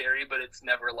get scary, but it's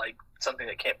never like something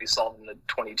that can't be solved in the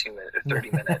 22-minute or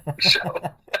 30-minute show.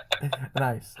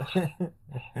 Nice.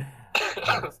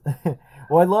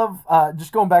 Well, I love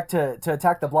just going back to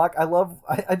Attack the Block.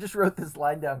 I just wrote this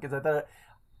line down because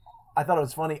I thought it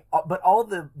was funny. But all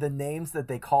the names that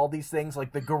they call these things,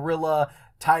 like the gorilla,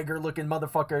 tiger-looking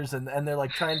motherfuckers, and they're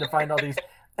like trying to find all these.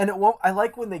 And it won't. I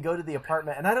like when they go to the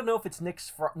apartment, and I don't know if it's Nick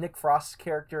Frost's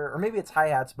character or maybe it's Hi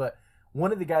Hat's, but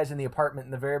one of the guys in the apartment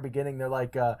in the very beginning, they're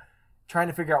like trying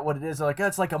to figure out what it is. They're like, oh,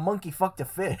 it's like a monkey fucked a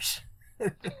fish.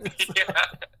 Yeah.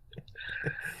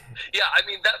 Yeah, I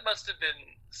mean that must have been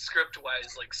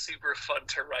script-wise like super fun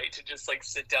to write, to just like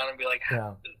sit down and be like,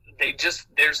 Yeah.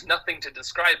 there's nothing to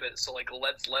describe it, so like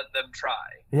let's let them try.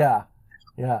 Yeah.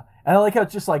 Yeah. And I like how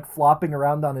it's just like flopping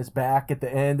around on his back at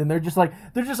the end, and they're just like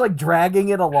dragging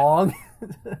it along.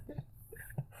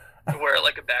 Wear it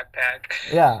like a backpack.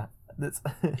 Yeah.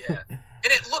 Yeah. And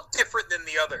it looked different than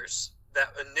the others.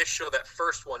 That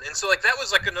first one. And so like that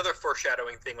was like another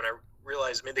foreshadowing thing when I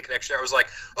realized, made the connection. I was like,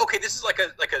 okay, this is like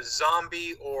a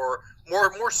zombie, or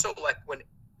more so like when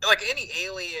like any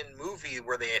alien movie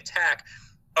where they attack,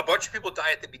 a bunch of people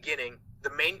die at the beginning.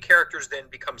 The main characters then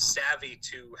become savvy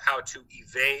to how to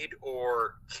evade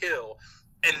or kill.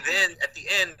 And then at the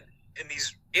end, in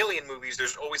these alien movies,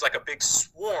 there's always like a big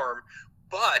swarm,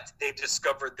 but they've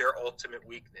discovered their ultimate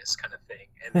weakness, kind of thing.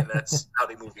 And then that's how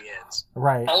the movie ends.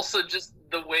 Right. Also, just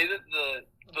the way that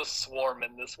the swarm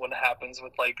in this one happens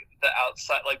with like the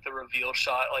outside, like the reveal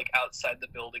shot, like outside the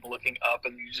building looking up,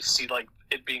 and you just see like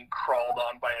it being crawled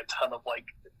on by a ton of like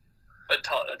a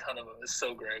ton of them is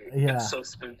so great. Yeah. It's so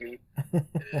spooky. It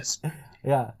is.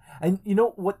 Yeah. And you know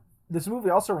what this movie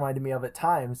also reminded me of at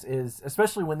times is,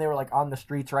 especially when they were like on the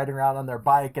streets riding around on their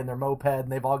bike and their moped,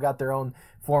 and they've all got their own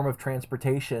form of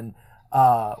transportation,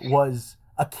 was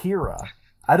Akira.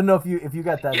 I don't know if you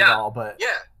got that at all, but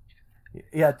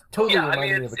yeah, totally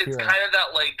reminded me of Akira. It's kind of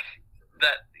that like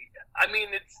that. I mean,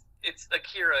 it's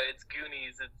Akira, it's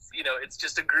Goonies, it's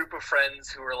just a group of friends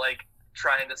who are like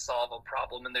trying to solve a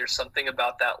problem, and there's something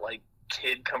about that like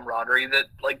kid camaraderie that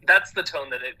like that's the tone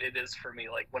that it is for me.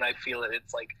 Like when I feel it,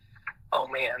 it's like, oh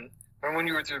man, remember when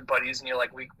you were with your buddies and you're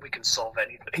like, we can solve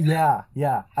anything.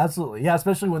 Yeah, absolutely. Yeah,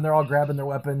 especially when they're all grabbing their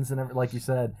weapons and everything, like you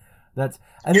said. Because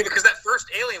that first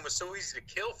alien was so easy to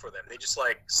kill for them. They just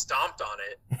like stomped on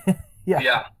it.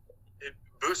 Yeah. It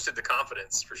boosted the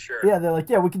confidence for sure. Yeah, they're like,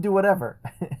 yeah, we can do whatever.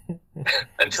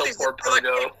 Until poor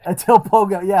Pogo. Until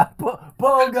Pogo, yeah.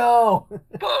 Pogo!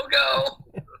 Pogo!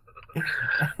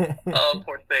 Oh,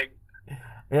 poor thing.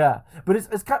 Yeah, but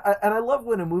it's kind of, and I love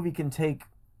when a movie can take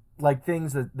like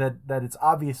things that it's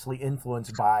obviously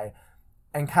influenced by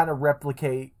and kind of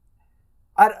replicate.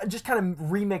 I just kind of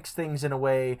remix things in a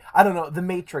way. I don't know. The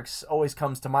Matrix always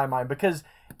comes to my mind because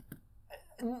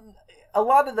a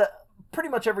lot of pretty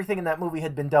much everything in that movie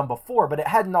had been done before, but it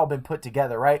hadn't all been put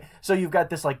together, right? So you've got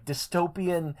this like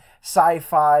dystopian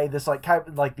sci-fi, this like kind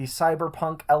of like these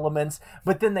cyberpunk elements,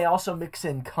 but then they also mix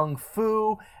in kung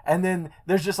fu, and then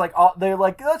there's just like they're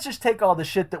like, let's just take all the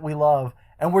shit that we love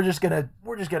and we're just gonna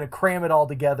cram it all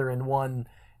together in one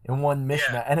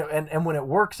mishmash. Yeah. And when it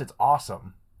works, it's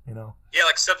awesome, Yeah,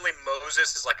 like suddenly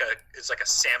Moses is like a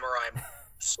samurai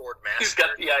sword master.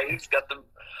 He's got them.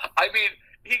 I mean,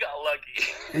 he got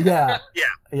lucky. Yeah.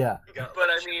 Yeah. But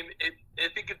I mean,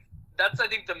 that's I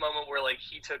think the moment where like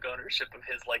he took ownership of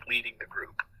his like leading the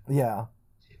group. Yeah.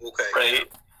 Okay.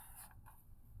 Right.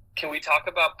 Can we talk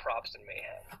about Props and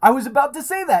Mayhem? I was about to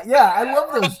say that. Yeah, I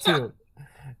love those two.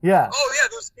 Yeah. Oh yeah,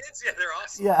 those kids. Yeah, they're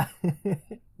awesome. Yeah.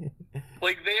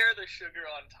 Like they are the sugar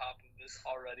on top of this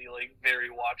already like very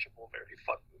watchable, very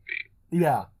fun movie.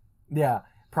 Yeah.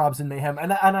 Probs and Mayhem,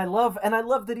 and I love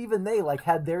that even they like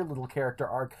had their little character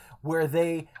arc where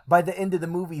they by the end of the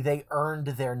movie they earned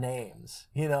their names,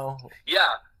 Yeah,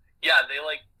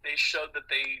 they showed that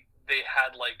they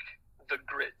had like the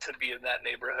grit to be in that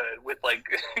neighborhood with like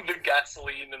the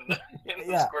gasoline and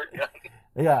the squirt gun.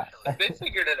 Yeah, they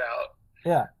figured it out.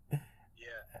 Yeah.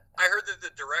 I heard that the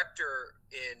director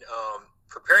in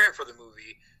preparing for the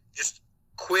movie just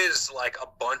quizzed like a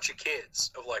bunch of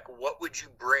kids of like, what would you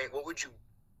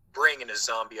bring in a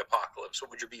zombie apocalypse? What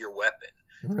would be your weapon?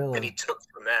 Really? And he took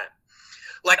from that.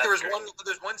 Like there's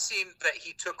one scene that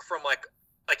he took from like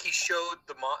he showed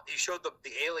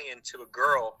the alien to a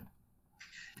girl.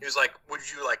 He was like, would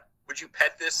you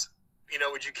pet this?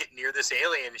 Would you get near this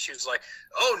alien? And she was like,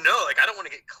 oh no, like I don't want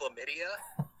to get chlamydia.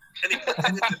 And he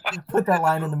put that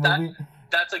line in the movie.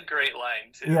 That's a great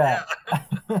line too. Yeah.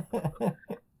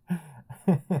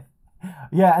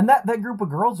 Yeah, and that group of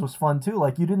girls was fun too.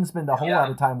 Like you didn't spend a whole lot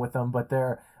of time with them, but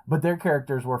their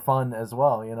characters were fun as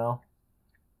well,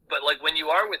 But like when you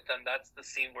are with them, that's the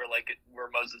scene where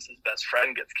Moses' best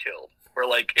friend gets killed. Where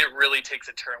like it really takes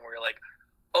a turn where you're like,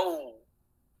 oh,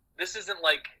 this isn't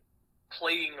like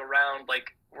playing around.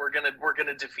 Like we're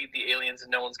gonna defeat the aliens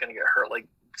and no one's gonna get hurt. Like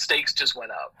stakes just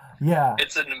went up. Yeah,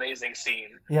 it's an amazing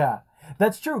scene. Yeah,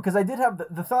 that's true. Because I did have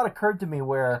the thought occurred to me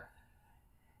where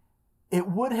it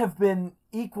would have been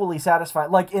equally satisfying,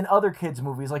 like in other kids'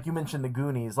 movies, like you mentioned the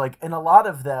Goonies, like in a lot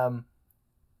of them,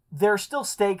 there's still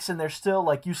stakes and there's still,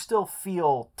 like, you still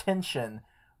feel tension,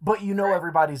 but you know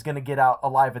everybody's going to get out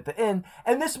alive at the end.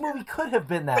 And this movie could have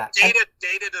been that. But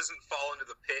Data doesn't fall into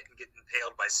the pit and get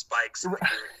impaled by spikes.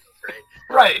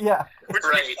 Right. Yeah.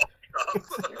 Right.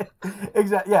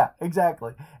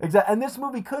 Exactly. And this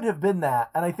movie could have been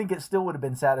that, and I think it still would have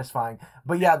been satisfying.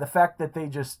 But yeah, the fact that they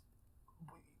just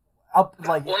Well,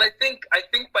 and I think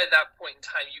by that point in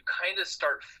time, you kind of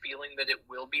start feeling that it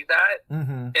will be that,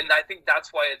 mm-hmm. and I think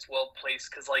that's why it's well placed,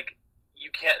 because like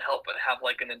you can't help but have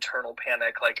like an internal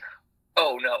panic, like,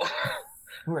 oh no,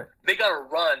 right. They gotta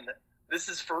run. This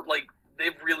is for like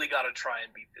they've really got to try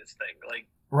and beat this thing. Like,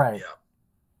 right.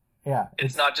 Yeah.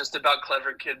 It's not just about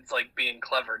clever kids like being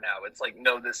clever now. It's like,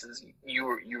 no, this is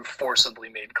you're forcibly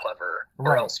made clever,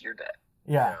 or else you're dead.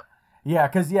 Yeah,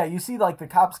 because you see like the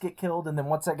cops get killed, and then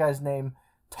what's that guy's name,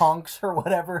 Tonks or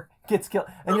whatever, gets killed,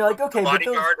 and you're like, okay, bodyguard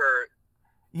but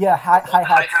those... or Hi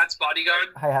Hat's bodyguard.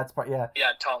 Hi Hat's yeah.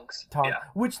 Yeah, Tonks. Yeah.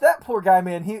 Which that poor guy,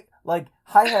 man, he like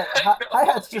Hi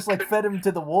Hat's just like fed him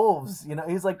to the wolves. You know,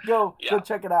 he's like, go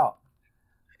check it out.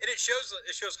 And it shows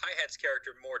Hi-Hat's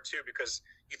character more too, because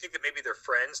you think that maybe they're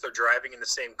friends, they're driving in the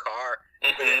same car,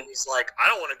 mm-hmm. and then he's like, I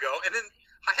don't want to go, and then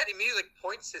Hi-Hat immediately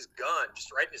points his gun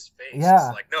just right in his face. Yeah.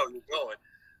 It's like, no, you're going.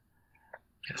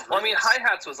 Well, I mean,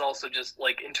 Hi-Hat's was also just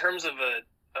like, in terms of a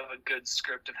good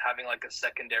script of having like a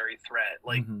secondary threat,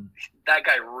 like mm-hmm. that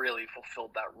guy really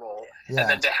fulfilled that role. Yeah. And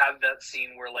then to have that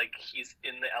scene where like he's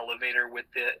in the elevator with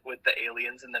the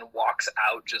aliens and then walks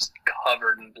out just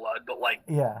covered in blood, but like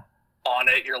on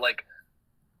it, you're like,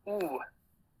 ooh.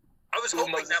 I was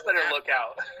hoping that would better look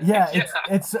out. Yeah,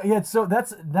 it's so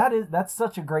that's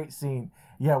such a great scene.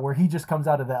 Yeah, where he just comes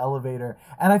out of the elevator,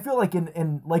 and I feel like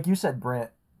in like you said,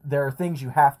 Brent, there are things you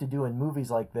have to do in movies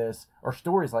like this or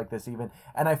stories like this even,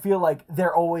 and I feel like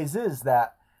there always is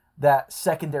that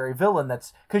secondary villain.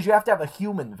 That's because you have to have a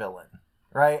human villain,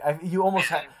 right? You almost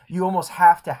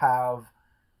have to have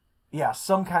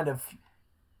some kind of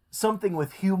something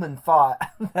with human thought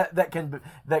that can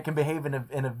behave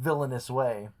in a villainous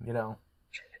way, you know.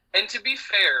 And to be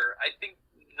fair, I think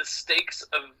the stakes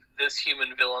of this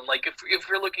human villain, like if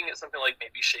we're looking at something like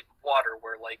maybe Shape of Water,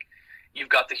 where like you've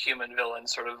got the human villain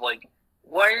sort of like,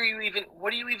 what do you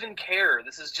even care?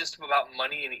 This is just about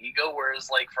money and ego. Whereas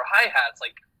like for Hi-Hat's,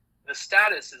 like the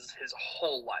status is his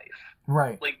whole life.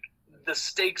 Right. Like the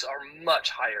stakes are much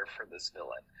higher for this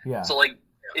villain. Yeah. So like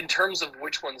in terms of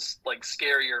which one's like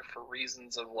scarier for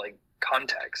reasons of like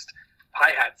context,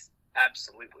 Hi-Hat's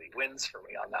absolutely wins for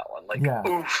me on that one. Like,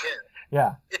 oof.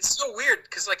 Yeah. It's so weird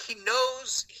because like he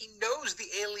knows the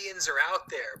aliens are out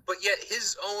there, but yet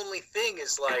his only thing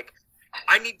is like,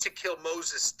 I need to kill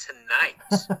Moses tonight.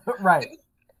 Right.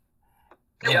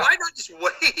 And why not just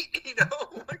wait? You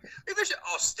know, like, maybe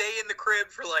I'll stay in the crib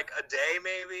for like a day,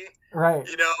 maybe. Right.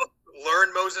 You know,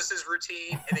 learn Moses's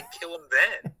routine and then kill him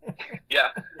then.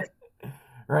 Yeah.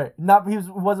 Right. He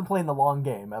wasn't playing the long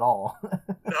game at all.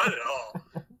 Not at all.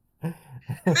 And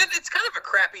it's kind of a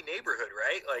crappy neighborhood,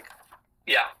 right? Like.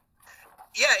 Yeah.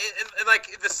 Yeah, and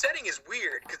like the setting is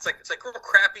weird because it's like real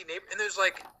crappy neighbor, and there's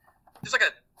like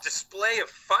a display of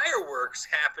fireworks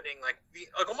happening like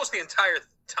almost the entire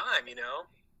time, you know.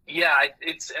 Yeah, I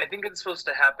think it's supposed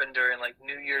to happen during like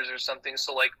New Year's or something.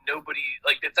 So like nobody,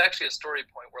 like it's actually a story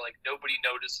point where like nobody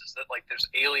notices that like there's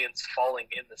aliens falling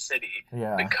in the city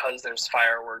because there's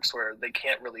fireworks where they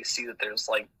can't really see that there's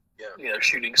like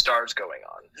shooting stars going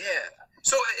on. Yeah.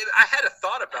 So I had a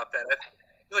thought about that.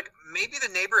 Like maybe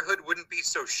the neighborhood wouldn't be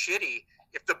so shitty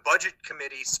if the budget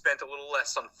committee spent a little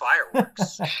less on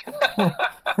fireworks.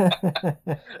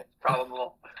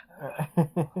 Probable. That's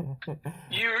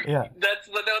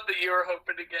the note that you were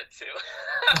hoping to get to.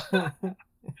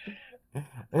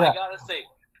 I gotta say,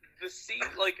 the scene,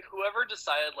 like whoever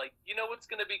decided, like, you know what's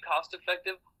gonna be cost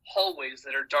effective? Hallways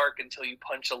that are dark until you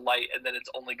punch a light, and then it's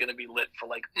only gonna be lit for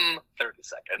like 30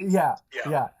 seconds. Yeah.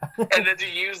 And then to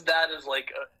use that as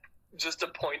like just a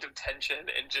point of tension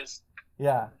and just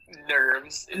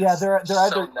nerves.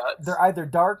 They're either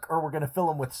dark or we're gonna fill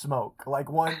them with smoke.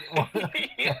 Like one.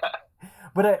 Yeah.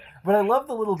 But I love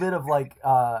the little bit of like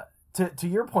to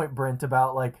your point, Brent,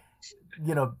 about like,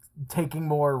 you know, taking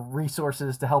more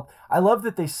resources to help. I love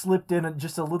that they slipped in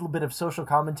just a little bit of social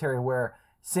commentary where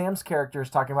Sam's character is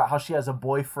talking about how she has a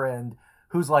boyfriend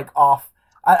who's like off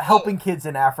helping kids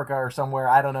in Africa or somewhere.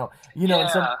 I don't know. You know, and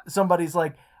somebody's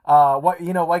like,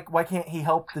 why can't he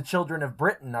help the children of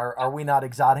Britain? Are we not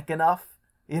exotic enough?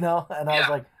 You know? And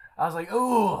I was like,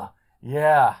 ooh,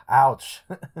 yeah, ouch.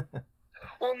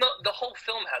 Well, no, the whole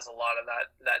film has a lot of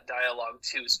that dialogue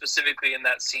too, specifically in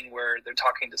that scene where they're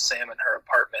talking to Sam in her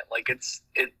apartment.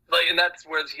 And that's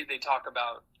where they talk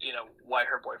about, why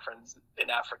her boyfriend's in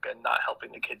Africa and not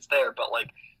helping the kids there, but like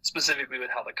specifically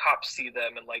with how the cops see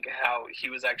them and like how he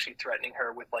was actually threatening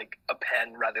her with like a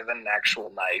pen rather than an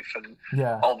actual knife and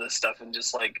all this stuff, and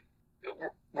just like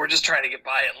we're just trying to get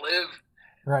by and live.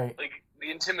 Right. Like the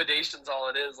intimidation's all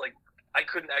it is. Like I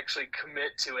couldn't actually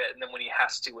commit to it, and then when he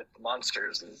has to with the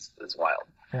monsters is wild.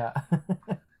 Yeah.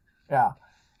 Yeah.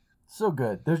 So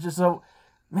good. There's just so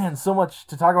much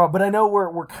to talk about, but I know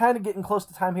we're kind of getting close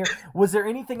to time here. Was there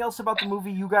anything else about the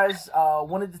movie you guys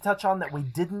wanted to touch on that we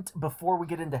didn't before we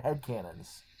get into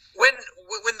headcanons? When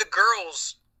the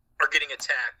girls are getting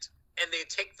attacked and they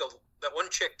take that one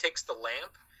chick takes the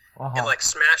lamp and like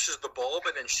smashes the bulb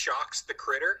and then shocks the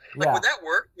critter. Like would that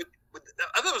work?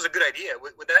 I thought it was a good idea.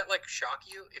 Would that like shock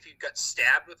you if you got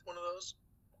stabbed with one of those?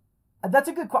 That's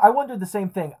a good question. I wondered the same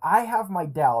thing. I have my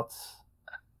doubts.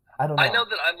 I don't know. I know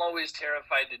that I'm always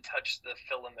terrified to touch the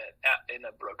filament in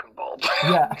a broken bulb.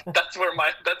 Yeah. that's where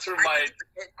my question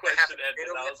ended.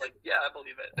 I was like, yeah, I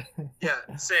believe it.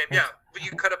 Yeah, same. Yeah, but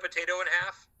you cut a potato in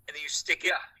half and then you stick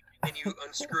it and you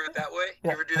unscrew it that way.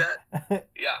 You ever do that?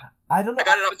 Yeah. I don't know.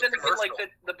 But then again, like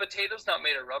the potato's not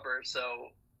made of rubber, so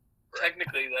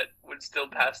technically that would still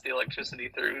pass the electricity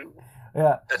through.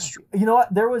 Yeah, that's true. You know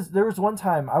what? There was one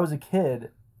time I was a kid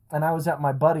and I was at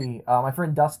my buddy, my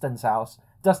friend Dustin's house.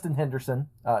 Dustin Henderson,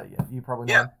 you probably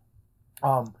know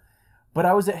him. But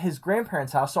I was at his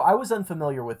grandparents' house, so I was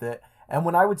unfamiliar with it. And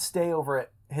when I would stay over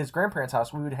at his grandparents'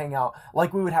 house, we would hang out,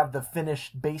 like we would have the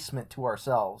finished basement to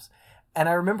ourselves. And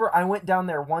I remember I went down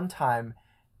there one time,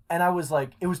 and I was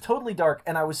like, it was totally dark,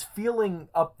 and I was feeling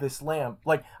up this lamp.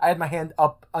 Like, I had my hand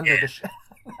up under the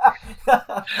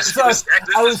so I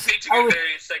was painting a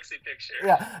very sexy picture.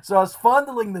 Yeah, so I was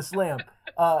fondling this lamp.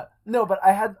 No, but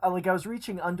I was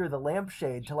reaching under the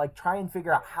lampshade to like try and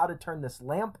figure out how to turn this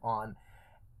lamp on,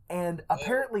 and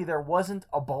apparently there wasn't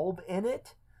a bulb in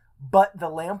it, but the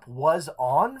lamp was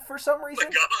on for some reason.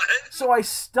 Oh my God. So I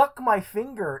stuck my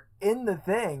finger in the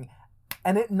thing,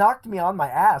 and it knocked me on my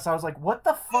ass. I was like, "What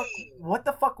the fuck? What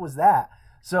the fuck was that?"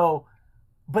 So,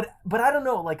 but I don't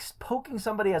know. Like poking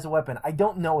somebody as a weapon, I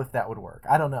don't know if that would work.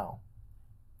 I don't know.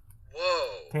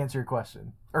 Whoa. To answer your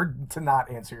question, or to not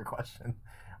answer your question,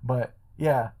 but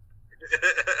yeah.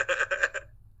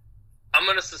 I'm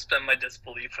gonna suspend my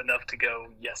disbelief enough to go,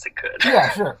 yes, it could.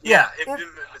 Yeah, sure. Yeah,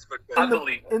 I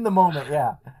believe in the moment.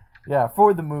 Yeah,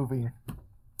 for the movie.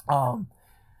 Well,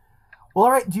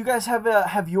 all right. Do you guys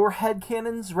have your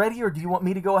headcanons ready, or do you want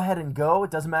me to go ahead and go?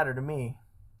 It doesn't matter to me.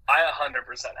 I 100%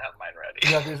 have mine ready.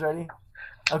 You have yours ready?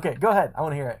 Okay, go ahead. I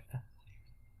want to hear it.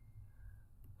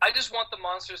 I just want the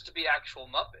monsters to be actual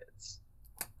Muppets.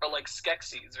 Or like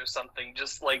Skeksis or something,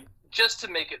 just to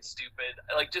make it stupid.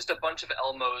 Like just a bunch of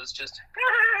Elmos just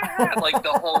like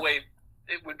the whole way.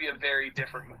 It would be a very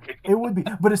different movie. It would be,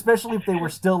 but especially if they were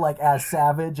still like as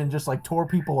savage and just like tore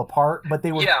people apart, but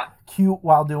they were cute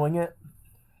while doing it.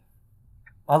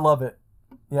 I love it.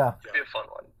 Yeah. It'd be a fun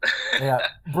one. Yeah.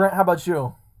 Brent, how about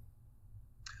you?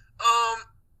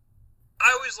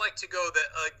 I always like to go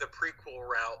the prequel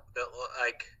route that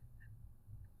like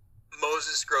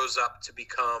Moses grows up to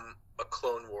become a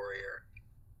clone warrior.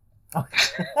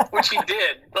 Which he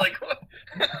did. Like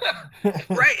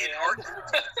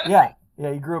right.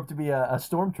 Yeah, he grew up to be a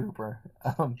stormtrooper.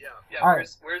 Yeah.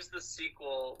 Where's the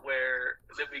sequel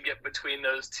that we get between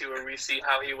those two, where we see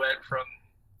how he went from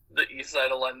the east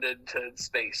side of London to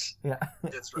space? Yeah,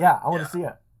 that's right. Yeah. I want to see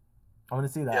it. I want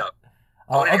to see that. Yeah.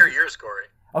 I want to hear yours, Corey.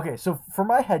 Okay, so for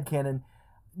my headcanon,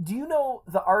 do you know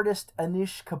the artist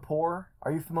Anish Kapoor?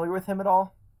 Are you familiar with him at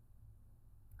all?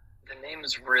 The name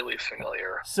is really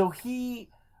familiar. So he,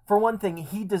 for one thing,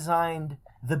 he designed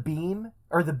the Bean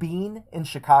in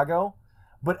Chicago,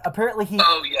 but apparently he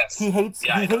hates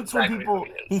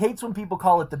when people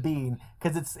call it the Bean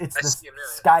because it's the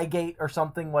Skygate or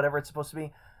something, whatever it's supposed to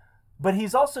be. But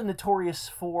he's also notorious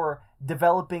for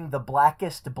developing the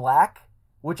Blackest Black,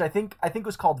 which I think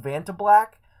was called Vanta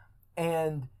Black,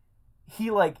 and he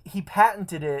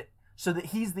patented it so that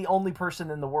he's the only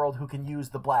person in the world who can use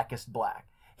the Blackest Black.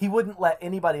 He wouldn't let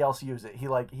anybody else use it.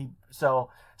 So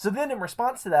then in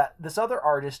response to that, this other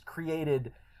artist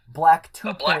created Black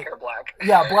 2.0. Blacker Black.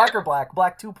 Yeah, Blacker Black,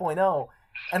 Black 2.0,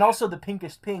 and also the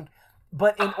Pinkest Pink.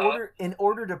 But in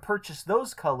order to purchase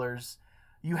those colors,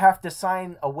 you have to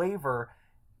sign a waiver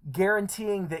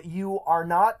guaranteeing that you are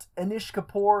not Anish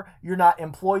Kapoor, you're not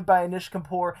employed by Anish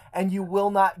Kapoor, and you will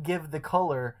not give the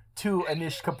color to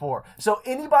Anish Kapoor. So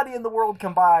anybody in the world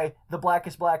can buy the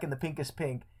Blackest Black and the Pinkest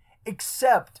Pink.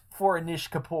 except for Anish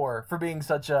Kapoor for being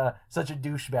such a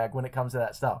douchebag when it comes to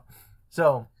that stuff.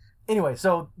 So anyway,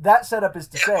 so that setup is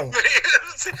to say.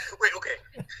 Wait,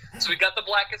 okay. So we got the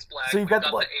Black is Black. So you've got the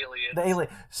aliens. The alien.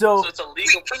 So it's a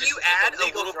legal. Can you add a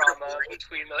little drama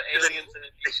between the aliens and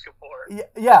Anish Kapoor?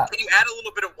 Yeah. Can you add a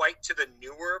little bit of white to the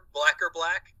newer Blacker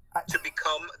Black to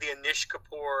become the Anish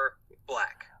Kapoor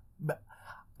Black?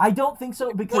 I don't think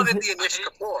so because more than the Anish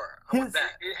Kapoor.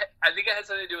 I think it has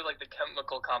something to do with like the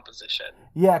chemical composition.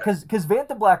 Yeah, because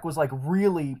Vanta Black was like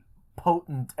really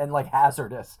potent and like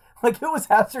hazardous. Like it was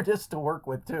hazardous to work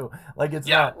with too. Like it's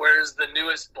not. Whereas the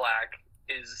newest Black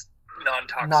is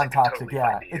non-toxic. Non-toxic, totally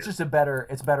yeah. It's just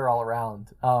it's better all around.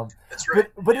 That's right.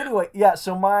 But anyway, yeah.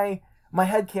 So my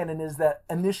headcanon is that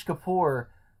Anish Kapoor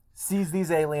sees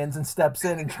these aliens and steps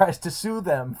in and tries to sue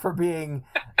them for being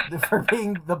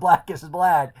the blackest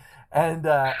black, and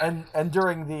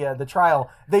during the trial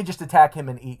they just attack him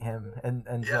and eat him,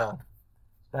 and so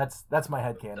that's my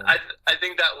headcanon. I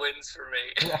think that wins for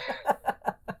me. Yeah.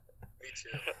 Me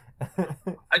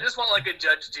too. I just want like a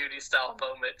Judge Judy style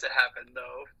moment to happen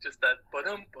though, just that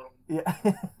boom. Yeah.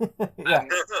 Yeah.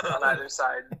 On either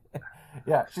side.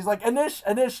 Yeah, she's like,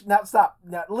 Anish, now stop.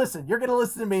 Now listen, you're gonna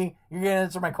listen to me. You're gonna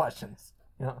answer my questions.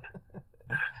 You know,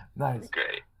 nice.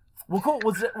 Great. Well, cool.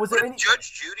 Was there any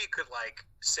Judge Judy could like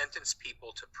sentence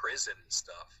people to prison and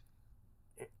stuff?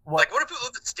 What? Like, what if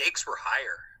the stakes were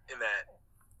higher in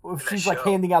that? If she's like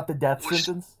handing out the death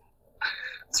sentence?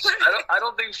 I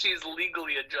don't think she's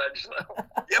legally a judge though.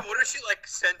 Yeah, but what if she like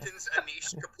sentenced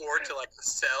Anish Kapoor to like a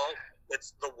cell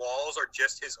that's the walls are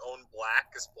just his own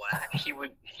black as black? He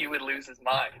would lose his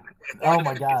mind. Oh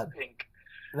my god, pink.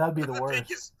 That'd be the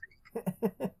worst.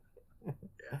 Yeah.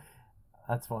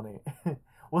 That's funny.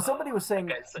 Well, somebody was saying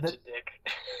that guy's such a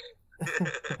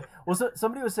dick. Well,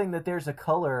 somebody was saying that there's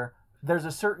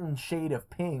a certain shade of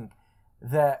pink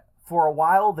that for a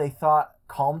while they thought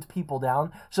calmed people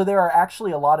down. So there are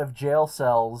actually a lot of jail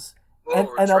cells and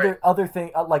other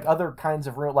thing like other kinds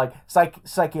of room, like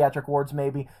psychiatric wards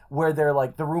maybe, where they're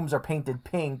like the rooms are painted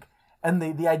pink, and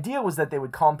the idea was that they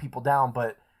would calm people down.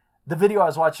 But the video I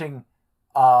was watching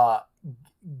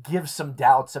gives some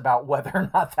doubts about whether or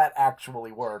not that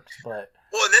actually works. But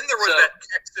and then there was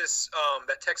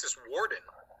that Texas warden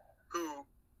who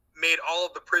made all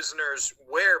of the prisoners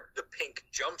wear the pink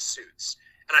jumpsuits.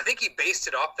 And I think he based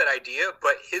it off that idea,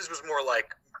 but his was more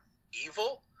like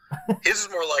evil. His is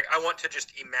more like, I want to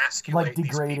just emasculate like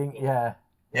degrading, these people.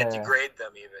 Yeah, degrade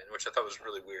them even, which I thought was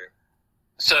really weird.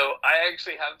 So I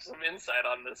actually have some insight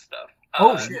on this stuff.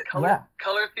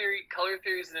 Color theory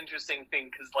is an interesting thing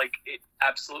because like it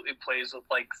absolutely plays with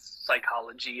like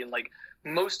psychology, and like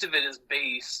most of it is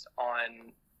based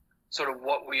on sort of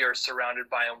what we are surrounded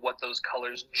by and what those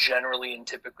colors generally and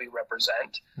typically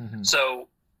represent. Mm-hmm. So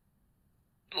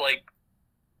like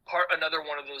another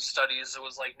one of those studies that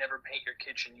was like never paint your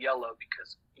kitchen yellow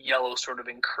because yellow sort of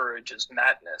encourages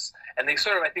madness, and they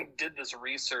sort of I think did this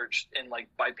research in like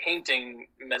by painting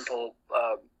mental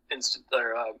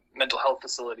health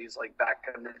facilities like back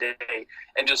in the day,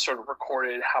 and just sort of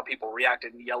recorded how people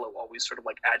reacted, and yellow always sort of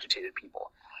like agitated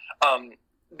people.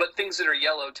 But things that are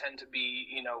yellow tend to be,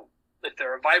 you know, if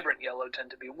they're a vibrant yellow, tend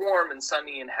to be warm and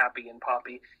sunny and happy and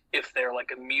poppy. If they're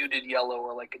like a muted yellow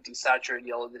or like a desaturated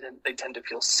yellow, they tend to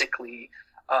feel sickly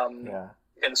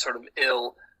and sort of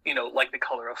ill, you know, like the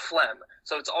color of phlegm.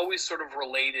 So it's always sort of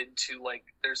related to like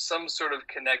there's some sort of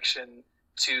connection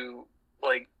to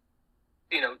like,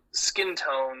 you know, skin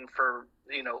tone for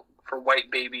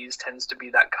white babies tends to be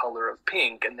that color of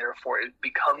pink, and therefore it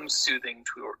becomes soothing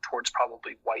towards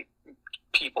probably white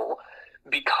people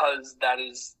because that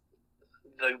is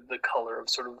the color of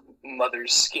sort of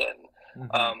mother's skin.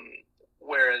 Mm-hmm.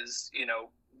 Whereas, you know,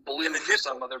 blue for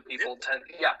some other people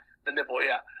the nipple,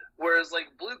 whereas like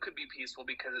blue could be peaceful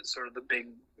because it's sort of the big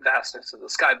vastness of the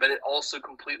sky, but it also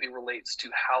completely relates to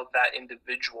how that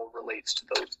individual relates to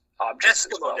those objects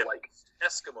as well. Like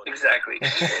Eskimo. Exactly.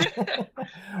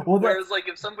 Whereas like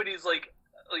if somebody's like,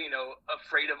 you know,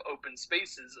 afraid of open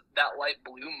spaces, that light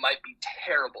blue might be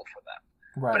terrible for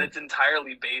them. Right. But it's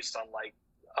entirely based on like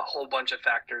a whole bunch of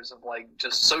factors of like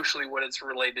just socially what it's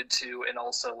related to, and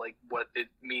also like what it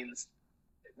means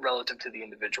relative to the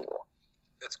individual.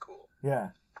 That's cool. Yeah,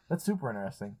 that's super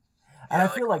interesting. And I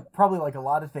feel like probably like a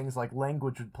lot of things like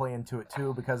language would play into it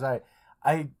too, because I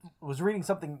was reading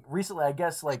something recently, I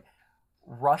guess like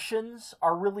Russians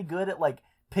are really good at like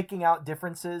picking out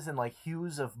differences in like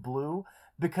hues of blue,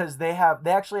 because they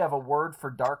actually have a word for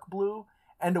dark blue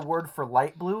and a word for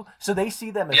light blue, so they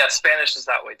see them as... Yeah, Spanish is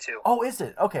that way too. Oh, is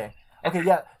it? Okay,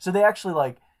 yeah. So they actually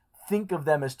like think of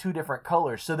them as two different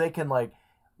colors, so they can like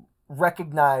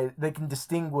recognize, they can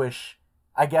distinguish,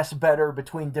 I guess, better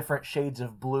between different shades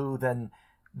of blue than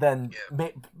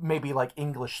maybe like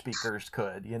English speakers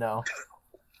could, you know.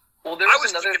 Well, there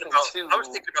was another thing too. I was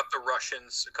thinking about the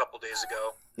Russians a couple days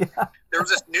ago. Yeah. There was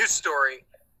this news story,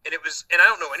 and I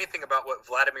don't know anything about what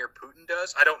Vladimir Putin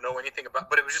does. I don't know anything about,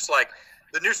 but it was just like,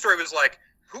 the news story was like,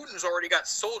 Putin's already got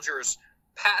soldiers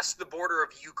past the border of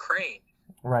Ukraine.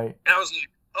 Right. And I was like,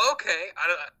 okay.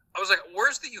 I was like,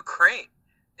 where's the Ukraine?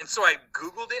 And so I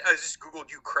Googled it. I just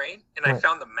Googled Ukraine, and I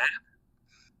found the map.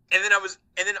 And then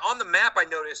on the map I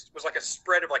noticed was like a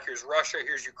spread of like, here's Russia,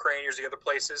 here's Ukraine, here's the other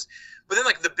places. But then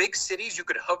like the big cities, you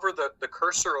could hover the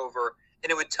cursor over,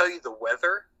 and it would tell you the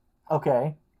weather.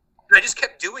 Okay. And I just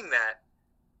kept doing that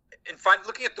and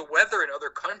looking at the weather in other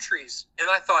countries, and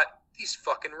I thought, these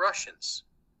fucking Russians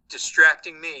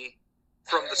distracting me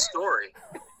from the story.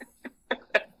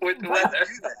 With the weather.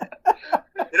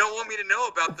 They don't want me to know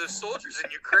about the soldiers in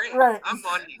Ukraine. Right. I'm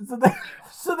on.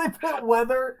 So they put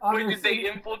weather on. Wait, did they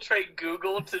infiltrate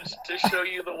Google to show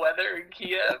you the weather in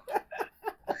Kiev?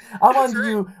 I'm on to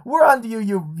you. We're on to you,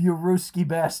 you Ruski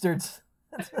bastards.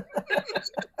 It's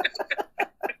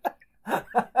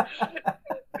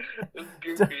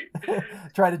goofy.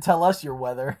 Try to tell us your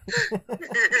weather.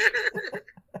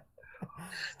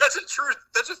 That's a true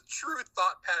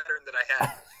thought pattern that I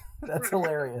had. That's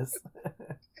hilarious.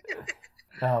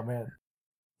 Oh, man.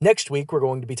 Next week, we're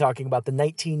going to be talking about the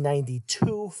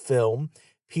 1992 film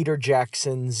Peter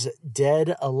Jackson's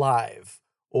Dead Alive,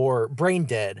 or Brain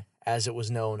Dead, as it was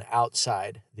known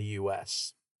outside the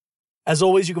U.S. As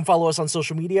always, you can follow us on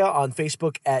social media, on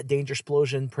Facebook at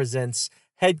Dangersplosion Presents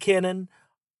Headcanon,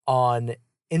 on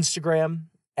Instagram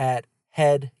at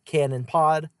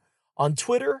HeadCanonPod, on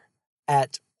Twitter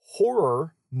at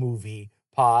Horror Movie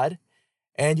Pod,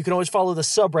 and you can always follow the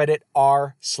subreddit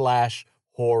r/Horror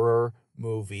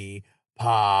Movie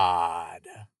Pod.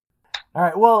 All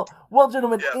right, well,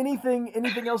 gentlemen,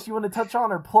 anything else you want to touch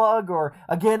on or plug? Or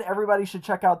again, everybody should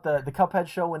check out the Cuphead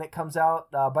show when it comes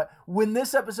out. But when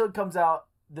this episode comes out,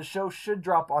 the show should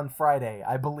drop on Friday,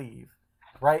 I believe.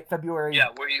 Right, February. Yeah,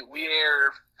 we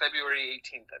air February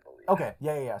 18th, I believe. Okay,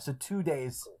 yeah. So 2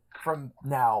 days from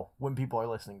now, when people are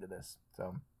listening to this.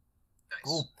 So nice.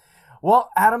 Cool.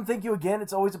 Well, Adam, thank you again.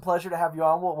 It's always a pleasure to have you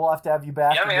on. We'll have to have you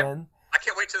back again. I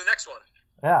can't wait to the next one.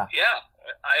 Yeah. Yeah,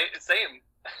 same.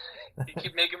 You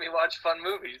keep making me watch fun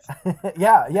movies.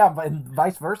 yeah, and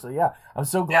vice versa. Yeah, I'm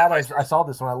so glad I saw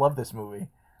this one. I love this movie.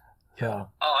 Yeah. So.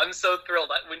 Oh, I'm so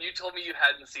thrilled. When you told me you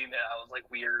hadn't seen it, I was like,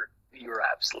 you were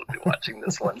absolutely watching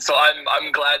this one. So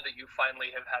I'm glad that you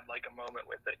finally have had like a moment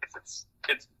with it, because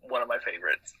it's one of my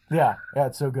favorites. Yeah,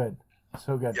 it's so good.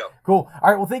 So good. Yep. Cool. All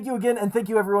right, well, thank you again, and thank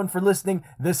you everyone for listening.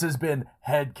 This has been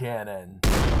Headcanon.